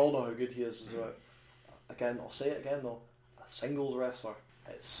 We all know how good he is as a. Again, I'll say it again though. A singles wrestler.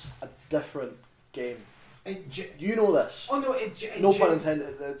 It's a different game. You know this. Oh no! No pun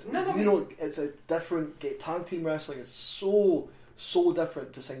intended. No, it's a different game. Tag team wrestling is so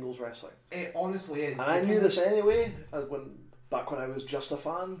different to singles wrestling. It honestly is. And I knew this anyway. Back when I was just a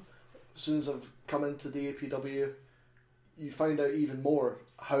fan. As soon as I've come into the APW, you find out even more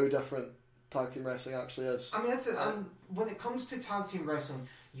how different tag team wrestling actually is. I mean, when it comes to tag team wrestling,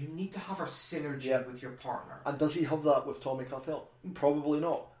 you need to have a synergy with your partner. And does he have that with Tommy Cartel? Probably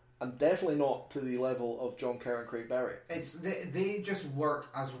not. And definitely not to the level of John Kerr and Craig Berry. They just work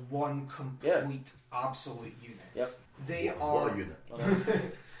as one complete, absolute unit. Yep. They are a unit.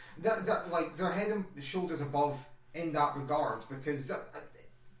 that like they're head and shoulders above in that regard, because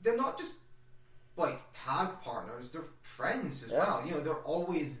they're not just like tag partners; they're friends as well. You know, they're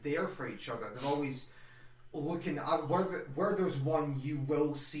always there for each other. They're always looking at where there's one, you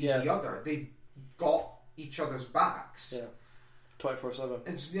will see the other. They've got each other's backs. Yeah. 24/7.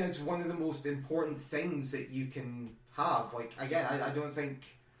 It's one of the most important things that you can have. Like again, I don't think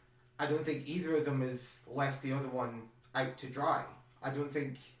either of them have left the other one out to dry. I don't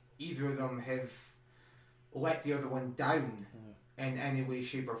think either of them have let the other one down in any way,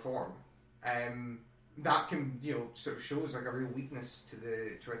 shape, or form. That can sort of shows like a real weakness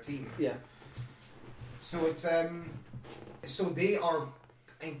to a team. Yeah. So it's so they are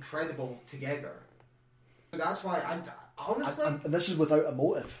incredible together. So that's why honestly, and this is without a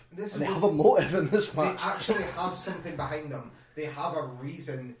motive. They have a motive in this match. They actually have something behind them. They have a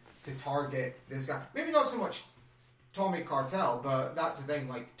reason to target this guy. Maybe not so much Tommy Cartel, but that's the thing.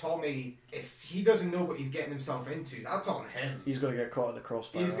 Like Tommy, if he doesn't know what he's getting himself into, that's on him. He's going to get caught in the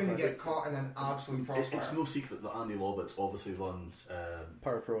crossfire. He's going to get caught in an absolute crossfire. It's no secret that Andy Roberts obviously runs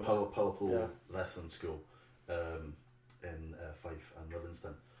Power Pro Wrestling School in Fife and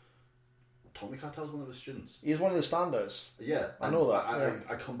Livingston. Tommy Cartel's one of his students. He's one of the standouts. Yeah, I know that.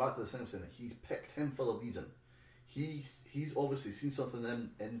 I come back to the same thing. He's picked him for a reason. He's obviously seen something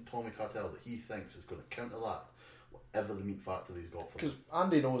in Tommy Cartel that he thinks is going to counteract whatever the meat factory's got for him. Because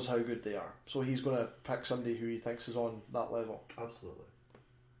Andy knows how good they are, so he's going to pick somebody who he thinks is on that level. Absolutely.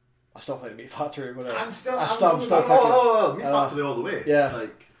 I still think Meat Factory are going to. I'm still picking. Meat Factory all the way. Yeah.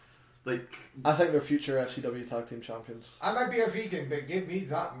 Like. I think they're future FCW tag team champions. I might be a vegan, but give me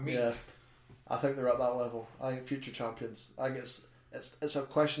that meat. Yeah. I think they're at that level. I think future champions. I think it's a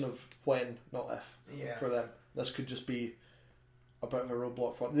question of when, not if, for them. This could just be a bit of a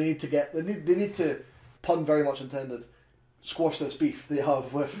roadblock for them. They need to, pun very much intended, squash this beef they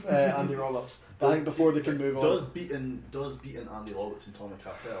have with Andy Roberts. I think before they can move on. Does beating Andy Roberts and Tommy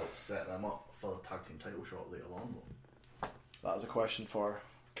Cartel set them up for the tag team title shot later on though? That is a question for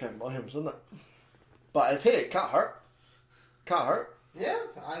Kevin Williams, isn't it? But hey, it can't hurt. Can't hurt. Yeah,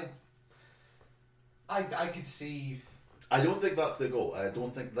 I could see. I don't think that's the goal. I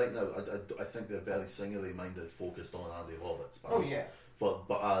don't think right now. I think they're very singularly minded, focused on Andy Roberts.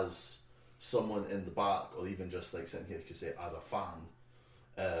 But as someone in the back, or even just like sitting here, could say as a fan,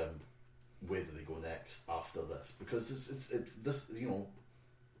 where do they go next after this? Because it's this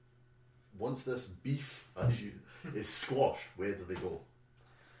once this beef is squashed, where do they go?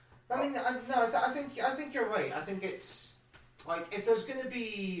 I mean, I think you're right. I think it's like if there's going to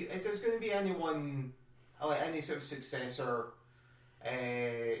be anyone, like any sort of successor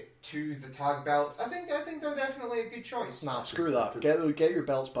to the tag belts. I think they're definitely a good choice. Nah, screw that. Get your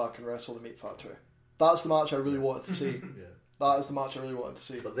belts back and wrestle the Meat Factory. That's the match I really wanted to see. Yeah. That is the match I really wanted to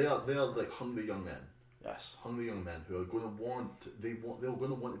see. But they are like hungry young men. Yes. Hungry young men who are going to they're going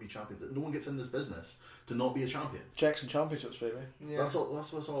to want to be champions. No one gets in this business to not be a champion. Checks and championships, baby. Yeah. That's what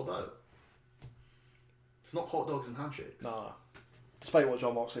it's all about. It's not hot dogs and handshakes. Nah. Despite what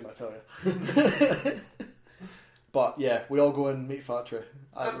John Moxley might tell you. But yeah, we all go in Meat Factory.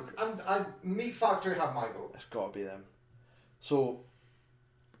 Meat Factory have my vote. It's got to be them. So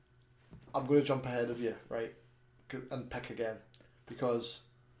I'm going to jump ahead of you, right, and pick again, because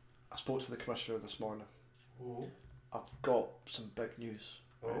I spoke to the commissioner this morning. Oh. I've got some big news.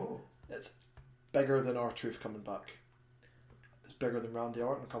 Right? Oh. It's bigger than R-Truth coming back. It's bigger than Randy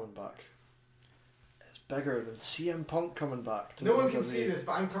Orton coming back. It's bigger than CM Punk coming back. No one can see this,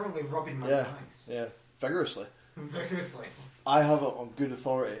 but I'm currently rubbing my eyes. Yeah, vigorously. Vigorously. I have it on good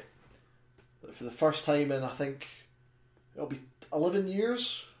authority that for the first time in, I think, it'll be 11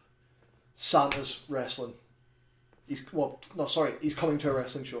 years, Santa's wrestling. He's coming to a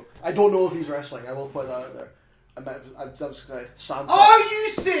wrestling show. I don't know if he's wrestling, I will put that out there. I was going to say Santa. Are you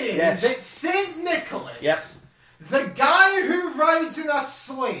saying Yes. that St. Nicholas, Yep. the guy who rides in a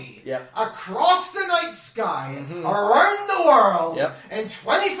sleigh Yep. across the night sky, around the world, Yep. in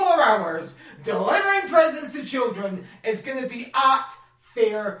 24 hours, delivering presents to children, is going to be at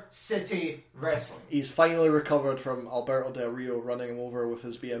Fair City Wrestling? He's finally recovered from Alberto Del Rio running him over with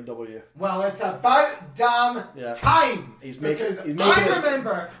his BMW. Well, it's about damn Yeah. time. He's because making I his-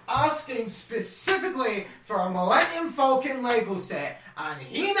 remember asking specifically for a Millennium Falcon Lego set, and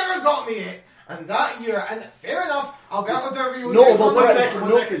he never got me it. And that year, and fair enough, Alberto Del Rio. No, did but on One the-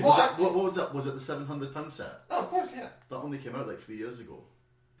 second. What? What was that? Was it the £700 set? Oh, of course, yeah. That only came out like 3 years ago.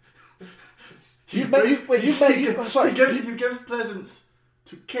 He gives presents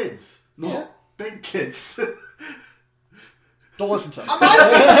to kids, not Yeah. big kids. Don't listen to him.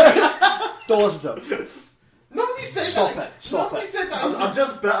 Imagine! Don't listen to him. Nobody said Stop that. it. Stop Nobody it. said that. I'm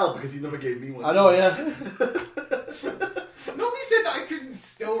just better because he never gave me one. I know, yeah. Nobody said that I couldn't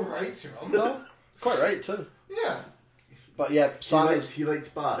still write to him. No, quite right too. Yeah. But yeah, He likes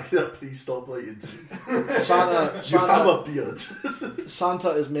back. Please stop writing to me. Santa, You have a beard. Santa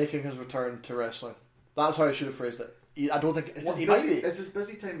is making his return to wrestling. That's how I should have phrased it. I don't think It's he might be. it's his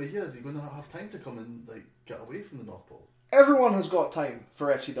busy time of year. Is he going to have time to come and like get away from the North Pole? Everyone has got time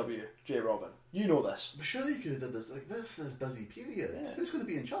for FCW, J. Robin. You know this. But surely you could have done this. Like this is busy period. Yeah. Who's going to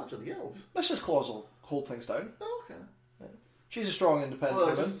be in charge of the elves? Mrs. Claus will hold things down. Oh, okay. She's a strong, independent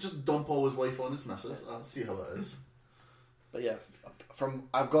Well, woman. just dump all his wife on his missus. I'll see how it is. But yeah,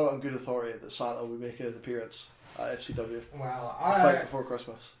 I've got it on good authority that Santa will be making an appearance at FCW. Well, The fight before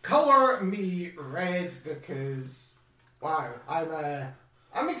Christmas. Colour me red because wow,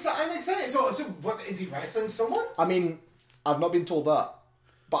 I'm excited. So what is he wrestling someone? I mean, I've not been told that,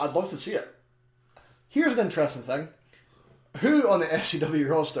 but I'd love to see it. Here's an interesting thing. Who on the FCW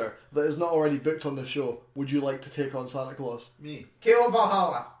roster that is not already booked on the show would you like to take on Santa Claus? Me. Caleb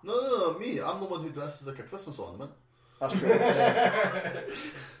Valhalla. No, me. I'm the one who dresses like a Christmas ornament. That's true. Yeah.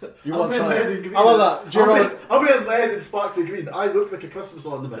 You want I'm in red Santa? and green. I love that. Do you know I'm wearing red and sparkly green. I look like a Christmas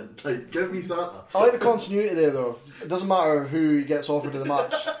ornament. Like, give me Santa. I like the continuity there, though. It doesn't matter who gets offered in the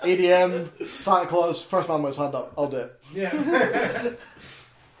match. ADM, Santa Claus, first man with his hand up. I'll do it. Yeah.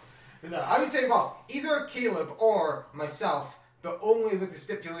 No, I would say, well, either Caleb or myself, but only with the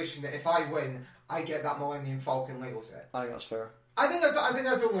stipulation that if I win, I get that Millennium Falcon Lego set. I think that's fair. I think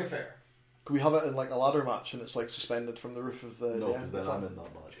that's only fair. Could we have it in like a ladder match and it's like suspended from the roof of the... No, because then the I'm in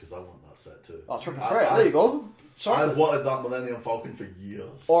that match because I want that set too. Oh, triple threat. There you go. Sorry. I've wanted that Millennium Falcon for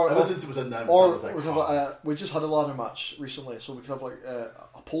years. Ever since it was announced, I Or was like, we, could have, we just had a ladder match recently, so we could have like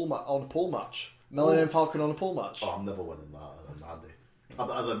a pole match. Millennium Falcon on a pole match. oh, I'm never winning that other than Andy.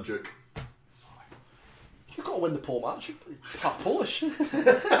 Other than Duke. Sorry. You've got to win the pole match. You're half Polish. It's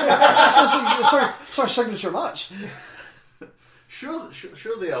our signature match. Sure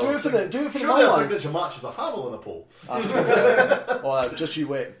they are. Do it for the Sure, their Milan. signature match is a hammer on a pole. Just you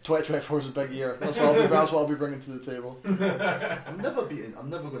wait. 2024 is a big year. That's what I'll be bringing to the table. I'm never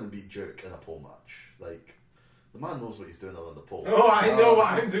going to beat Duke in a pole match. Like, the man knows what he's doing around the pole. Oh, I know what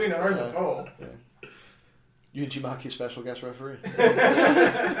I'm doing around the pole. Yeah. Yuji Maki, special guest referee.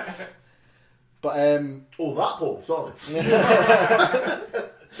 But Oh, that pole. Sorry.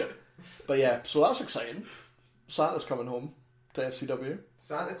 But yeah, so that's exciting. Santa's coming home to FCW.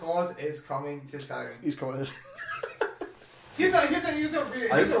 Santa Claus is coming to town. He's coming. Here's a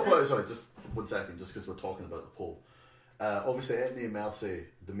Sorry, just 1 second, just because we're talking about the pole. Obviously, at the Mercy,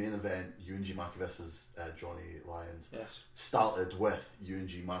 the main event, Yuji Maki versus Johnny Lyons, started with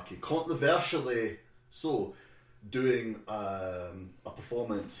Yuji Maki, controversially so, doing a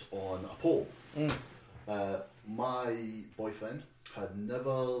performance on a pole. My boyfriend had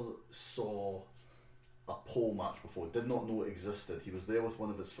never saw a pole match before, did not know it existed. He was there with one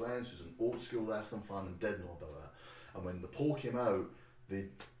of his friends who's an old school wrestling fan and did know about it. And when the pole came out,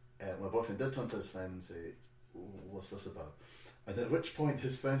 my boyfriend did turn to his friend and say, "What's this about?" And at which point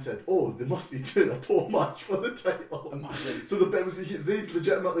his friend said, "Oh, they must be doing a pole match for the title." So they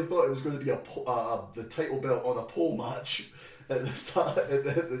legitimately thought it was going to be the title belt on a pole match at the start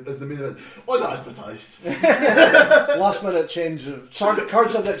as the main event. Unadvertised. Last minute change of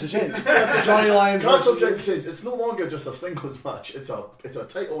card subject to change. Johnny Lyons. Card subject to change. It's no longer just a singles match. It's a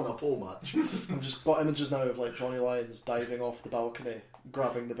title on a pole match. I've just got images now of like Johnny Lyons diving off the balcony,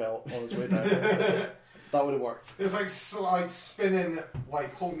 grabbing the belt on his way down. That would have worked. It's like spinning,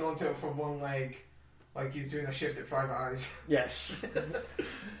 like holding on to it from one leg, like he's doing a shift at Private Eyes. Yes.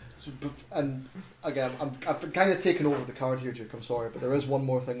 And again, I've kind of taken over the card here, Duke. I'm sorry, but there is one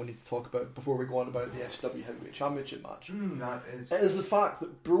more thing we need to talk about before we go on about the FCW Heavyweight Championship match. It is the fact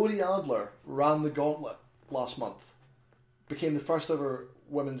that Brody Adler ran the gauntlet last month, became the first ever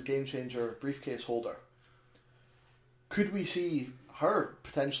women's Game Changer briefcase holder. Could we see her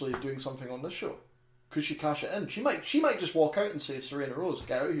potentially doing something on this show? Could she cash it in? She might just walk out and say, "Serena Rose,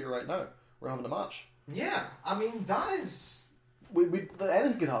 get out of here right now. We're having a match." Yeah, I mean that is.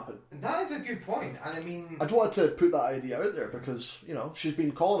 Anything could happen. That is a good point, and I mean, I don't want to put that idea out there because she's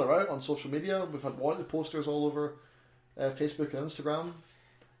been calling her out on social media. We've had wanted posters all over Facebook and Instagram.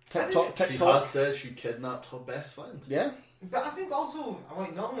 TikTok. She has said she kidnapped her best friend. Yeah, but I think also,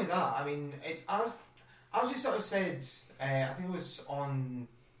 like, not only that. I mean, it's as you sort of said. I think it was on.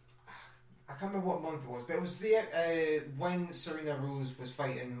 I can't remember what month it was, but it was when Serena Rose was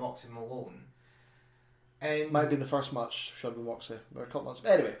fighting Moxie Malone. And might have been the first match should have been Moxie, or a couple months.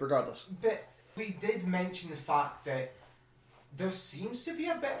 Anyway, regardless. But we did mention the fact that there seems to be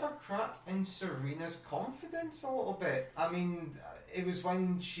a bit of a crack in Serena's confidence a little bit. I mean, it was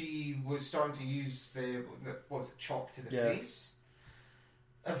when she was starting to use the chop to the face.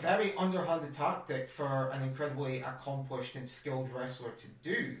 A very underhanded tactic for an incredibly accomplished and skilled wrestler to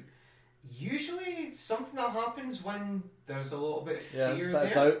do. Usually it's something that happens when there's a little bit of fear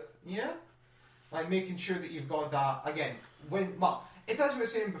there. Doubt. Yeah. Like making sure that you've got that, again, it's as we were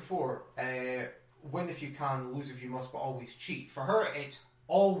saying before, win if you can, lose if you must, but always cheat. For her, it's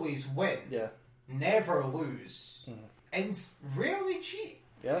always win. Yeah. Never lose. And rarely cheat.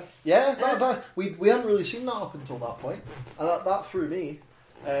 Yeah. Yeah, we hadn't really seen that up until that point. And that threw me.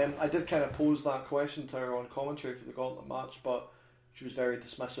 I did kind of pose that question to her on commentary for the Gauntlet match, but she was very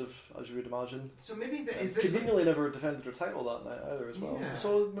dismissive, as you would imagine. So maybe is this conveniently never defended her title that night either, as well. Yeah.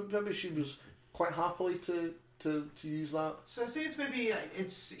 So maybe she was quite happily to use that. So I say it's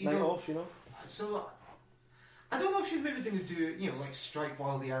either night off, So I don't know if she's maybe going to do like strike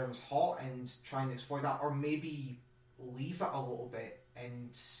while the iron's hot and try and exploit that, or maybe leave it a little bit and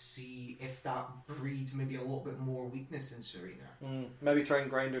see if that breeds maybe a little bit more weakness in Serena. Maybe try and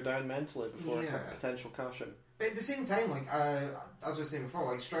grind her down mentally before a potential cash in. But at the same time, like as I was saying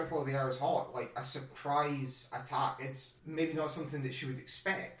before, like strike while the iron's hot, like a surprise attack, it's maybe not something that she would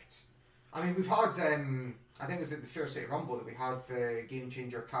expect. I mean, we've had, I think it was at the Fair State Rumble that we had the Game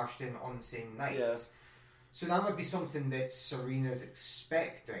Changer cashed in on the same night. Yeah. So that might be something that Serena's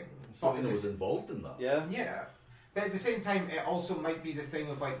expecting. Serena was involved in that. Yeah. Yeah. But at the same time, it also might be the thing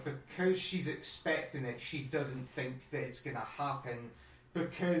of, like, because she's expecting it, she doesn't think that it's going to happen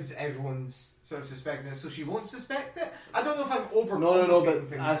because everyone's sort of suspecting it, so she won't suspect it. I don't know if I'm overcomplicating No, but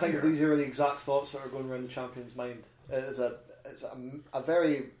things I think here. These are the exact thoughts that are going around the champion's mind. It's a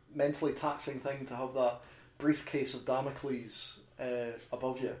very mentally taxing thing to have that briefcase of Damocles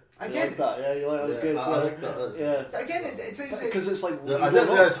above you. Again, like that? Yeah, you like that's good. I like that. Yeah. But again, it's because it's like I didn't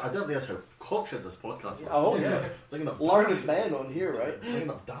realize how cocksure this podcast was. Oh yeah, learned men on here, right? Bringing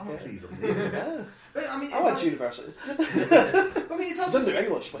up Damocles, amazing. Yeah. But, I mean, I went to university. I mean, it's I didn't do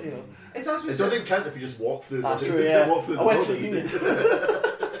English, but it's as we it said. Doesn't count if you just walk through. That's true. Yeah. I went to the union.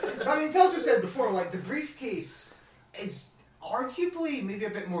 I mean, it's as we said before. Like the briefcase is arguably maybe a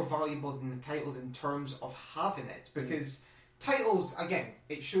bit more valuable than the titles in terms of having it, because titles, again,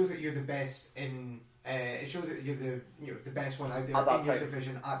 it shows that you're the best in. It shows that you're the best one out there in your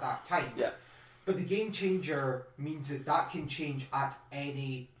division at that time. Yeah. But the Game Changer means that can change at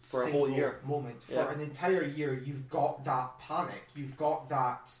any for single a whole year. moment. For an entire year, you've got that panic. You've got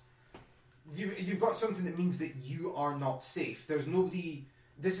that. You've got something that means that you are not safe. There's nobody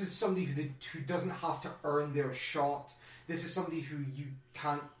this is somebody who doesn't have to earn their shot. This is somebody who you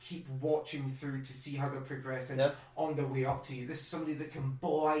can't keep watching through to see how they're progressing on their way up to you. This is somebody that can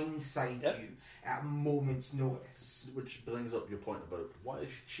blindside you at a moment's notice. Which brings up your point about why is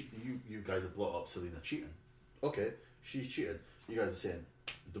she cheating? You guys have brought up Selena cheating. Okay, she's cheating. You guys are saying,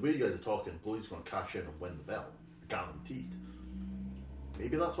 the way you guys are talking, Blody's going to cash in and win the belt. Guaranteed.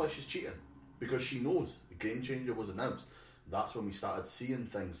 Maybe that's why she's cheating. Because she knows the Game Changer was announced. That's when we started seeing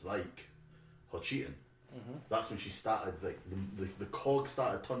things like her cheating. Mm-hmm. That's when she started, like, the cog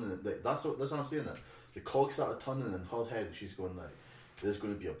started turning. Like, that's what I'm saying. That the cog started turning in her head. She's going like, there's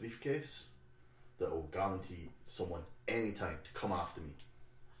going to be a briefcase that will guarantee someone anytime to come after me.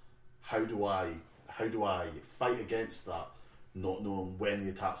 How do I fight against that, not knowing when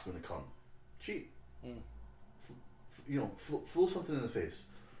the attack's going to come? Cheat. Throw something in the face.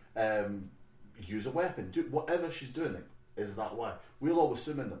 Use a weapon. Do whatever she's doing. Like, is that why? We're all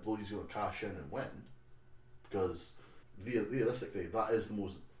assuming that Blody's going to cash in and win, because realistically, that is the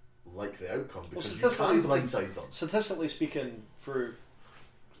most likely outcome. Because you can blindside them. Statistically speaking, through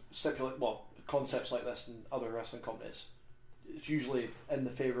concepts like this in other wrestling companies, it's usually in the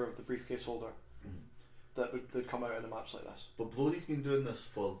favour of the briefcase holder that would come out in a match like this. But Blody's been doing this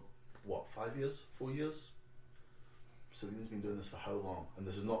for what, 5 years, 4 years? Selena's been doing this for how long? And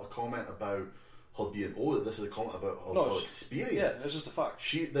this is not a comment about her being old. This is a comment about her experience. Yeah, it's just a fact.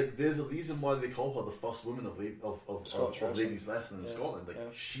 There's a reason why they call her the first woman of ladies wrestling in Scotland.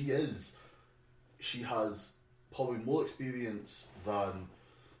 She has probably more experience than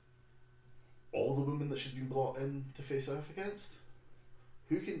all the women that she's been brought in to face off against.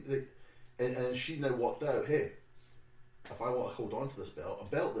 Who can and she now walked out. Hey, if I want to hold on to this belt, a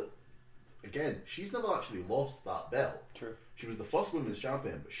belt that, again, she's never actually lost that belt. True. She was the first women's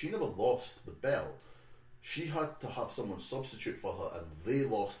champion, but she never lost the belt. She had to have someone substitute for her, and they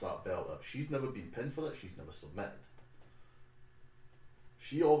lost that belt. She's never been pinned for it. She's never submitted.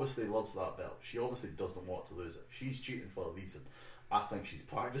 She obviously loves that belt. She obviously doesn't want to lose it. She's cheating for a reason. I think she's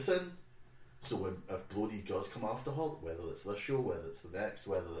practicing. So if Blody does come after her, whether it's this show, whether it's the next,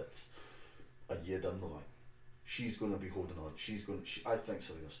 whether it's a year down the line, she's going to be holding on. I think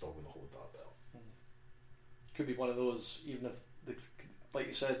Selena's still going to hold that belt. Could be one of those, even if, like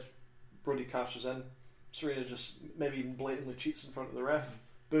you said, Brody cashes in, Serena just maybe even blatantly cheats in front of the ref.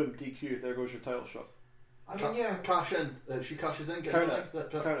 Boom, DQ. There goes your title shot. Cash in. She cashes in. Get out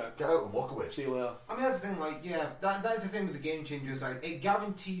and walk away. See you later. I mean, that's the thing. That's the thing with the Game Changers. Like, it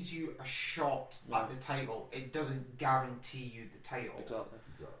guarantees you a shot at the title. It doesn't guarantee you the title. Exactly.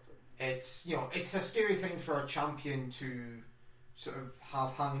 It's a scary thing for a champion to sort of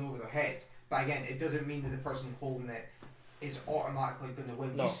have hanging over their head. But again, it doesn't mean that the person holding it is automatically going to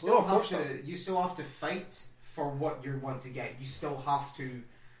win. No, you still have to fight for what you want to get. You still have to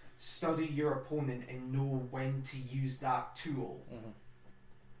study your opponent and know when to use that tool. Mm-hmm.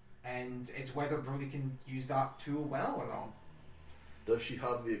 And it's whether Brody can use that tool well or not. Does she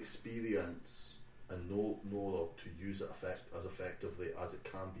have the experience and know to use it as effectively as it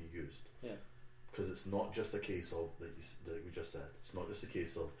can be used? Yeah. Because it's not just a case of, that we just said, it's not just a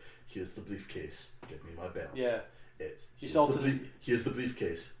case of, here's the briefcase, give me my belt. Yeah. It's, here's the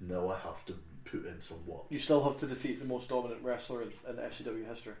briefcase, now I have to put in some work. You still have to defeat the most dominant wrestler in FCW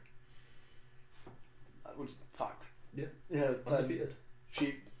history. That was fact. Yeah. Undefeated.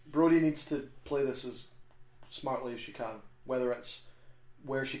 Brody needs to play this as smartly as she can, whether it's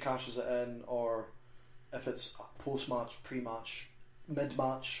where she cashes it in, or if it's post-match, pre-match,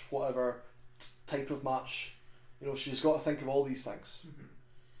 mid-match, whatever type of match. She's got to think of all these things. Mm-hmm.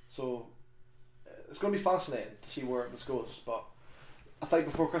 So it's going to be fascinating to see where this goes, but I think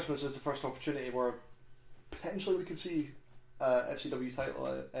before Christmas is the first opportunity where potentially we could see FCW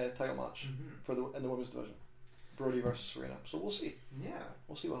title match in the women's division, Brody versus Serena. So we'll see. Yeah,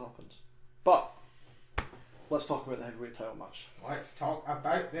 we'll see what happens. But let's talk about the heavyweight title match. Let's talk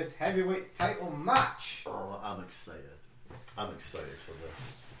about this heavyweight title match. Oh, I'm excited. I'm excited for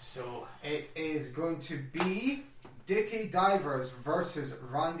this. So it is going to be Dickie Divers versus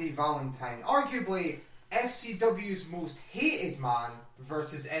Randy Valentine. Arguably FCW's most hated man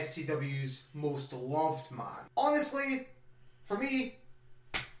versus FCW's most loved man. Honestly, for me,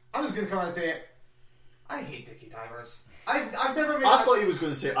 I'm just going to come out and say it. I hate Dickie Divers. I've never made. I thought he was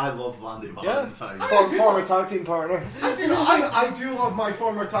going to say I love Randy Valentine. Former tag team partner. I do love my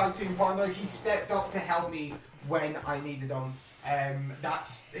former tag team partner. He stepped up to help me when I needed him.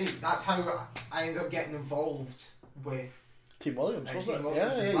 That's how I ended up getting involved with Team Williams, wasn't it?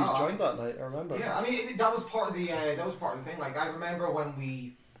 Yeah, he joined that night. I remember. Yeah, I mean that was part of the thing. Like I remember when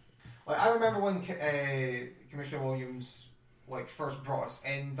Commissioner Williams first brought us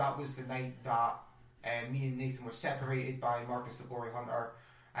in. That was the night that me and Nathan were separated by Marcus the Glory Hunter.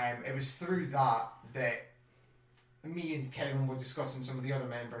 It was through that me and Kevin were discussing some of the other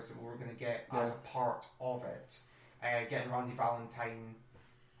members that we were going to get as a part of it. Getting Randy Valentine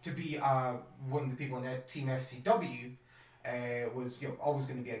to be one of the people in the Team FCW was always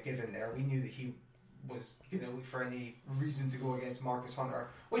going to be a given there. We knew that he was going to look for any reason to go against Marcus Hunter,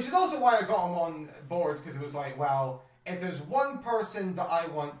 which is also why I got him on board, because it was like, well, if there's one person that I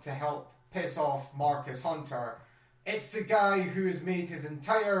want to help piss off Marcus Hunter, it's the guy who has made his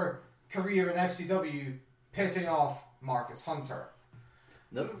entire career in FCW pissing off Marcus Hunter.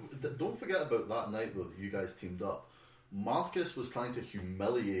 Don't forget about that night though that you guys teamed up. Marcus was trying to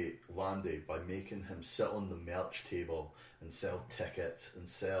humiliate Randy by making him sit on the merch table and sell tickets and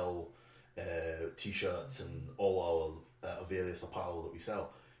sell t-shirts and all our various apparel that we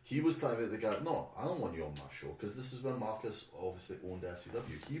sell. He was trying to make the guy, no, I don't want you on my show, because this is when Marcus obviously owned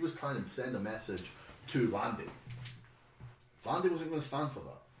FCW. He was trying to send a message to Randy. Randy wasn't going to stand for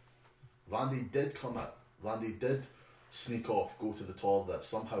that. Randy did come out. Randy did sneak off, go to the toilet,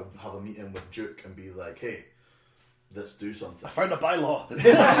 somehow have a meeting with Duke and be like, hey, let's do something. I found a bylaw.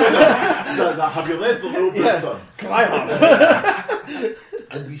 Have you read the little bit, son? Because I have.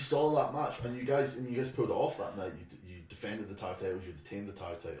 And we saw that match, and you guys pulled it off that night. You defended the tag titles, you detained the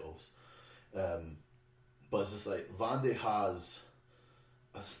tag titles. But it's just like Randy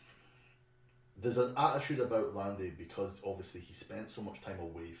there's an attitude about Randy because obviously he spent so much time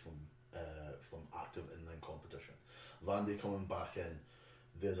away from active in-ring competition. Randy coming back in,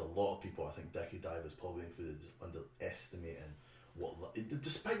 there's a lot of people, I think Dickie Divers probably included, underestimating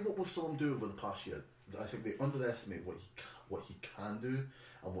despite what we've saw him do over the past year. I think they underestimate what he can do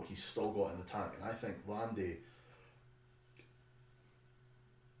and what he's still got in the tank. And I think Randy,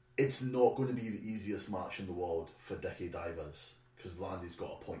 it's not going to be the easiest match in the world for Dickie Divers because Randy's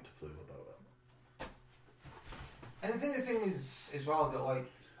got a point to prove about it. And I think the thing is as well that like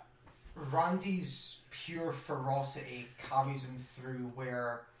Randy's pure ferocity carries him through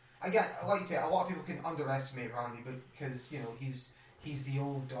where, again, like you say, a lot of people can underestimate Randy because, he's the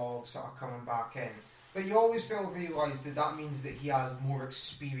old dog sort of coming back in. But you always fail to realise that means that he has more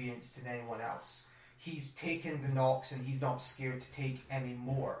experience than anyone else. He's taken the knocks and he's not scared to take any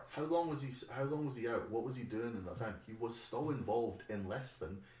more. How long was he out? What was he doing in that time? He was still involved in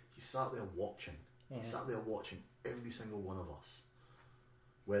wrestling. He sat there watching. He sat there watching every single one of us.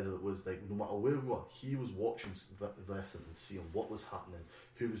 Whether it was like, no matter where we were, he was watching the wrestling and seeing what was happening,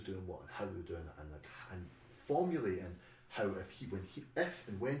 who was doing what, and how they were doing it, and formulating how if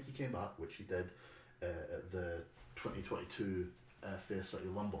and when he came back, which he did at the 2022 Fair City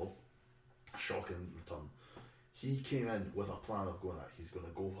Rumble, shocking return. He came in with a plan of going he's going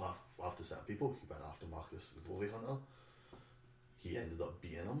to go after certain people. He went after Marcus the Glory Hunter. He ended up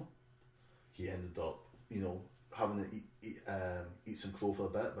beating him. He ended up, having to eat some crow for a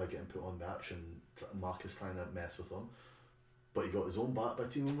bit by getting put on match and Marcus trying to mess with him. But he got his own back by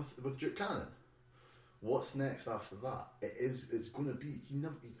teaming with Duke Cannon. What's next after that? It's going to be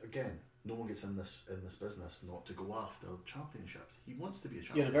no one gets in this business not to go after championships. He wants to be a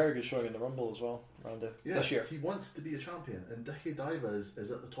champion. He had a very good showing in the Rumble as well, Randy. Yeah, this year. He wants to be a champion, and Dickie Divers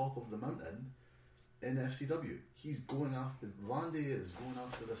is at the top of the mountain in FCW. Randy is going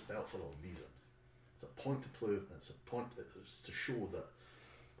after this belt for a reason. It's a point to prove, and it's a point to show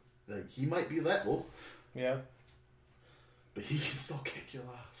that he might be that low. Yeah. But he can still kick your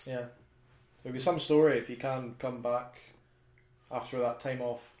ass. Yeah. There'll be some story if he can come back after that time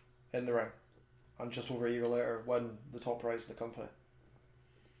off in the ring and just over a year later win the top prize in the company.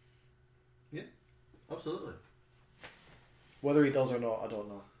 Yeah, absolutely. Whether he does or not, I don't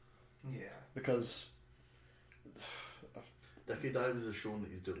know. Yeah. Because Dickie Divers has shown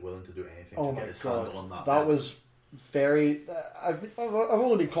that he's willing to do anything to get his hand on that. That was very... I've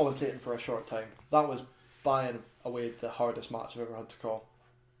only been commentating for a short time. That was by away the hardest match I've ever had to call.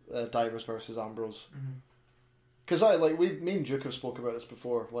 Divers versus Ambrose. Because me and Duke have spoke about this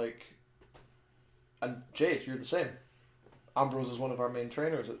before, and Jay, you're the same. Ambrose is one of our main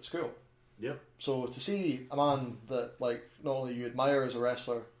trainers at school. Yep. So to see a man that not only you admire as a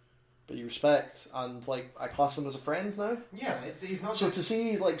wrestler, but you respect, and I class him as a friend now. Yeah, he's not. So to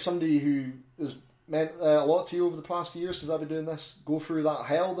see somebody who has meant a lot to you over the past years since I've been doing this, go through that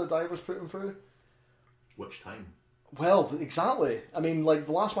hell that Divers put him through. Which time? Well, exactly. I mean, the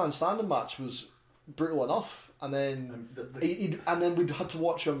last man standing match was brutal enough, and then and then we'd had to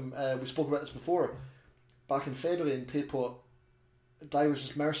watch him. We spoke about this before, back in February in Tapot. Divers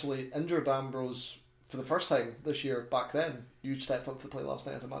just mercilessly injured Ambrose for the first time this year. Back then, you stepped up to play last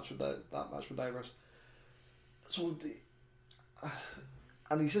night at a match with that match with Divers. So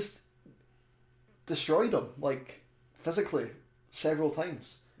and he's just destroyed him, like, physically, several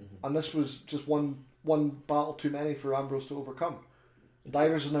times. Mm-hmm. And this was just one battle too many for Ambrose to overcome.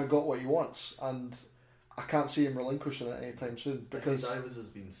 Divers has now got what he wants, and I can't see him relinquishing it anytime soon, because Divers has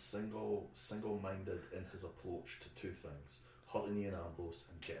been single-minded in his approach to two things: hurting Ian Ambrose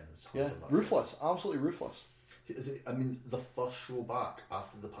and getting his hands on that. Ruthless, absolutely ruthless. I mean, the first show back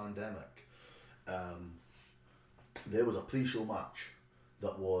after the pandemic, there was a pre-show match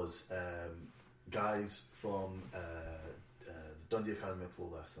that was guys from the Dundee Academy of Pro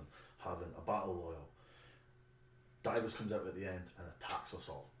Wrestling having a battle royal. Divers comes out at the end and attacks us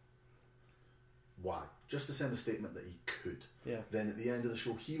all. Why? Just to send a statement that he could. Yeah. Then at the end of the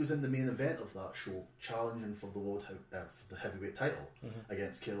show, he was in the main event of that show, challenging for the heavyweight title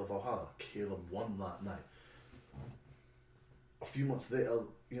against Caleb Valhalla. Caleb won that night. A few months later,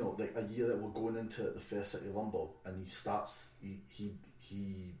 like a year that we're going into the Fair City Rumble, and he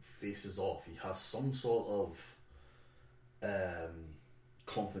faces off. He has some sort of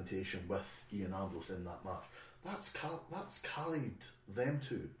confrontation with Ian Ambrose in that match. That's carried them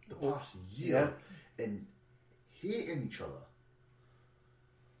two the past year in hating each other.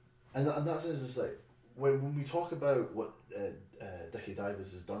 And that's it's like when we talk about what Dickie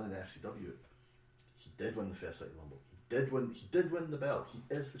Divers has done in FCW, he did win the Fair City Rumble. He did win the belt. He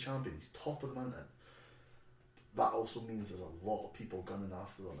is the champion. He's top of the mountain. That also means there's a lot of people gunning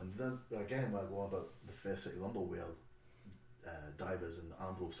after them. And then again, when I go about the Fair City Rumble, where Divers and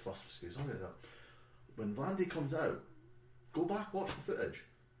Ambrose first goes on that. When Randy comes out, go back, watch the footage.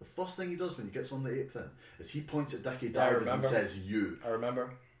 The first thing he does when he gets on the apron is he points at Dickie Divers and says, "You." I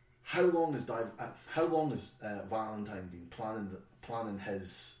remember. How long has Valentine been planning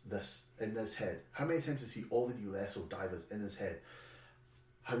this in his head? How many times has he already wrestled Divers in his head?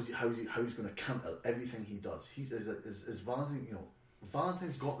 How's he going to counter everything he does? Is Valentine,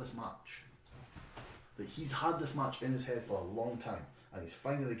 Valentine's got this match. That he's had this match in his head for a long time, and he's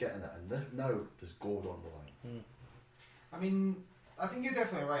finally getting it, and now there's gold on the line. I mean, I think you're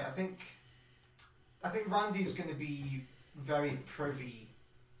definitely right. I think Randy's going to be very privy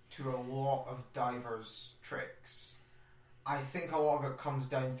to a lot of Divers' tricks. I think a lot of it comes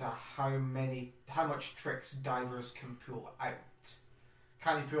down to how much tricks Divers can pull out.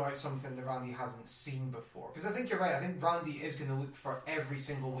 Can he pull out something that Randy hasn't seen before? Because I think you're right. I think Randy is going to look for every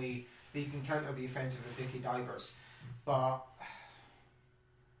single way that he can counter the offensive of Dickie Divers. But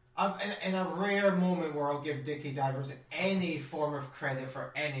I'm in a rare moment where I'll give Dickie Divers any form of credit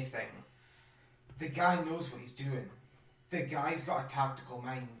for anything, the guy knows what he's doing. The guy's got a tactical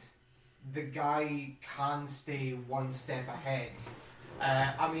mind. The guy can stay one step ahead.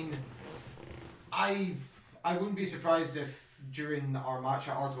 I mean, I wouldn't be surprised if during our match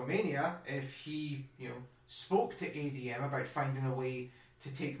at Ardwomania, if he spoke to ADM about finding a way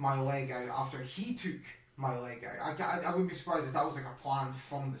to take my leg out after he took my leg out. I wouldn't be surprised if that was like a plan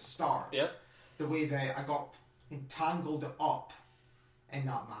from the start. Yeah. The way that I got entangled up in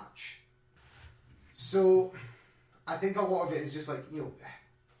that match. So I think a lot of it is just like,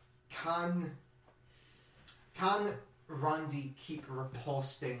 can Randy keep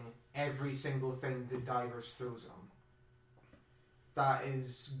riposting every single thing the Divers throws him? That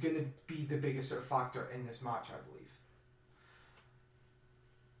is going to be the biggest sort of factor in this match, I believe.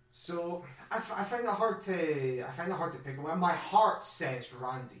 So I find it hard to pick away. My heart says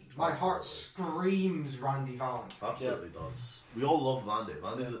Randy. My heart screams Randy Valentine. Absolutely does. We all love Randy.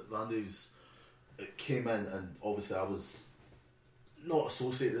 Randy's it came in, and obviously I was not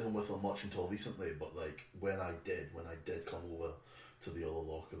associated with him much until recently. But like when I did come over to the other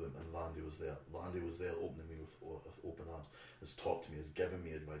locker room, and Randy was there opening me with open arms, has talked to me, has given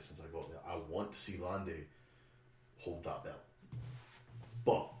me advice since I got there. I want to see Randy hold that belt,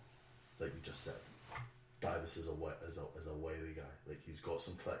 but like we just said, Divers is a wily guy. Like he's got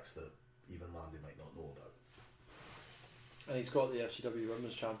some tricks that even Randy might not know about. And he's got the FCW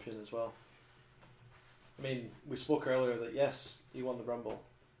Women's Champion as well. I mean, we spoke earlier that yes, he won the Rumble.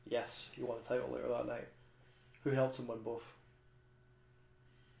 Yes, he won the title later that night. Who helped him win both?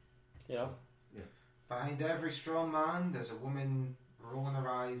 Yeah. Behind every strong man, there's a woman rolling her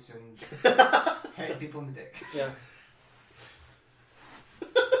eyes and hitting people in the dick. Yeah.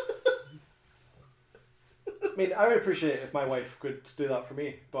 I mean, I would appreciate it if my wife could do that for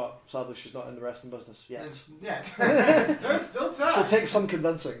me, but sadly she's not in the wrestling business yet. There's still time. It'll take some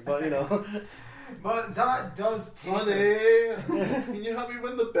convincing, but But that does take... Honey, can you help me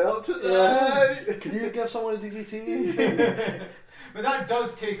win the belt tonight? Yeah. Can you give someone a DDT? But that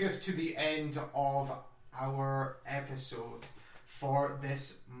does take us to the end of our episode for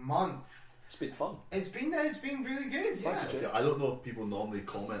this month. been fun. It's been really good. Thank you, Jay. I don't know if people normally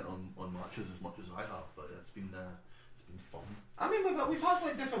comment on matches as much as I have, but it's been fun. I mean, we've had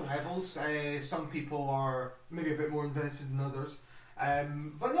like different levels. Some people are maybe a bit more invested than others.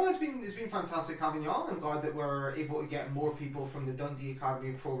 But no, it's been fantastic having you on. I'm glad that we're able to get more people from the Dundee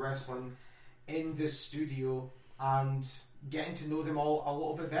Academy of Pro Wrestling in this studio and getting to know them all a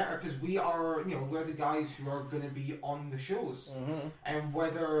little bit better, because we're the guys who are going to be on the shows. Mm-hmm. And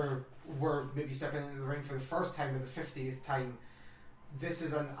whether we're maybe stepping into the ring for the first time or the 50th time, this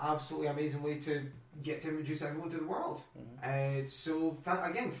is an absolutely amazing way to get to introduce everyone to the world. Mm-hmm. So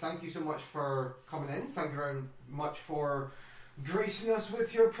again, thank you so much for coming in. Thank you very much for gracing us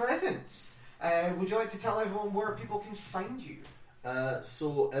with your presence. Would you like to tell everyone where people can find you?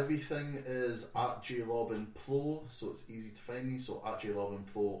 So everything is at JLobinPro, so it's easy to find me. So at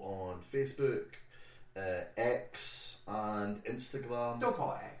JLobinPro on Facebook, X and Instagram. Don't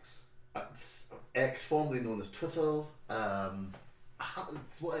call it X. X, formerly known as Twitter.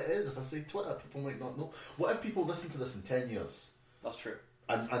 It's what it is. If I say Twitter, people might not know. What if people listen to this in 10 years? That's true.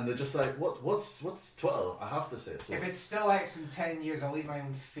 And they're just like, what's Twitter? I have to say. So If it's still X in 10 years, I'll eat my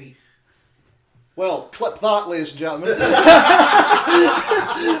own feet. Well, clip that, ladies and gentlemen.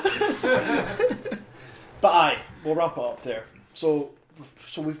 But aye, we'll wrap it up there. So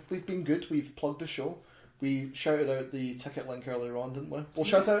we've been good. We've plugged the show. We shouted out the ticket link earlier on, didn't we? We'll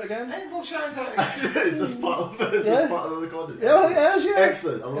shout out again. We'll shout out again. Is this part of it? Is Yeah. this part of the recording? Yeah, it is, yeah.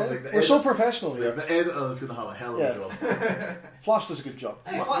 Excellent. I love it. We're so professional here. The editor is going to have a hell of a job. Flash does a good job.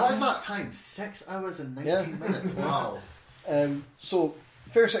 What is that time? 6 hours and 19 minutes. Wow. So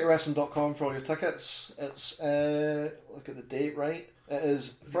faircitywrestling.com for all your tickets. It's look at the date, right? It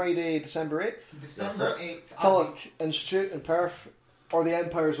is Friday, December 8th. December 8th. Tulloch Institute in Perth, or the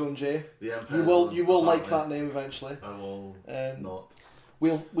Empire Zone, Jay. The Empire You will Zone, like apparently. that name eventually. I will not.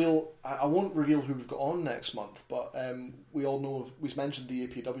 I won't reveal who we've got on next month, but we all know, we've mentioned the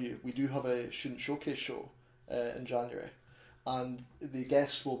APW. We do have a Student Showcase show in January, and the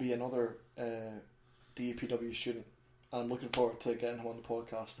guest will be another DAPW student. I'm looking forward to getting him on the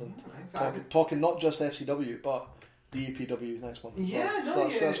podcast and talking not just FCW but DAPW next month. So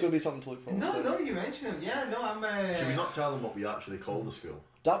that's going to be something to look forward to. No, you mentioned him. Yeah, no, I'm. Should we not tell them what we actually call the school?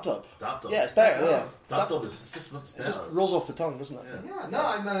 Dab Dub. Dab Dub. Yeah, it's better. Yeah, Dab Dub is just much it better. just rolls off the tongue, doesn't it? Yeah, no,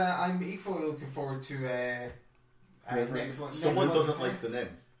 I'm equally looking forward to next month. Someone doesn't like the name.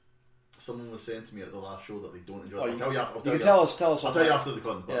 Someone was saying to me at the last show that they don't enjoy it. I'll tell us. I'll tell you after the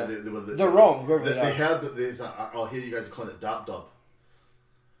con. Yeah. But They're wrong. They heard that there's I'll hear you guys calling it Dab Dub.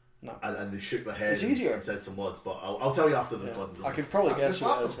 No. And they shook their head It's easier. and said some words, but I'll tell you after the con. I could probably guess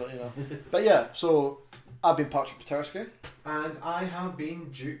who it is, but you know. But yeah, so I've been Patrick Patersky. And I have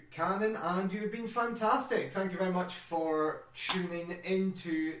been Duke Cannon, and you've been fantastic. Thank you very much for tuning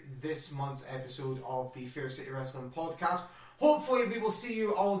into this month's episode of the Fair City Wrestling Podcast. Hopefully we will see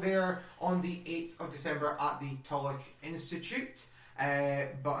you all there on the 8th of December at the Tulloch Institute.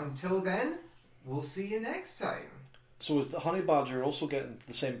 But until then, we'll see you next time. So is the Honey Badger also getting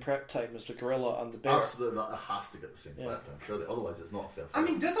the same prep time as the Gorilla and the Bear? Absolutely, that has to get the same prep time. Surely, otherwise it's not fair. I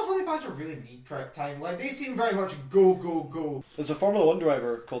mean, does a Honey Badger really need prep time? Like, they seem very much go, go, go. There's a Formula 1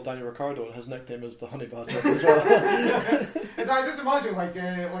 driver called Daniel Ricciardo, and his nickname is the Honey Badger as well. And I just imagine, like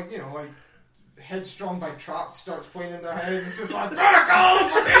Headstrong by Trapped starts playing in their heads. It's just like, back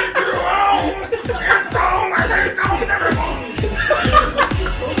off with it!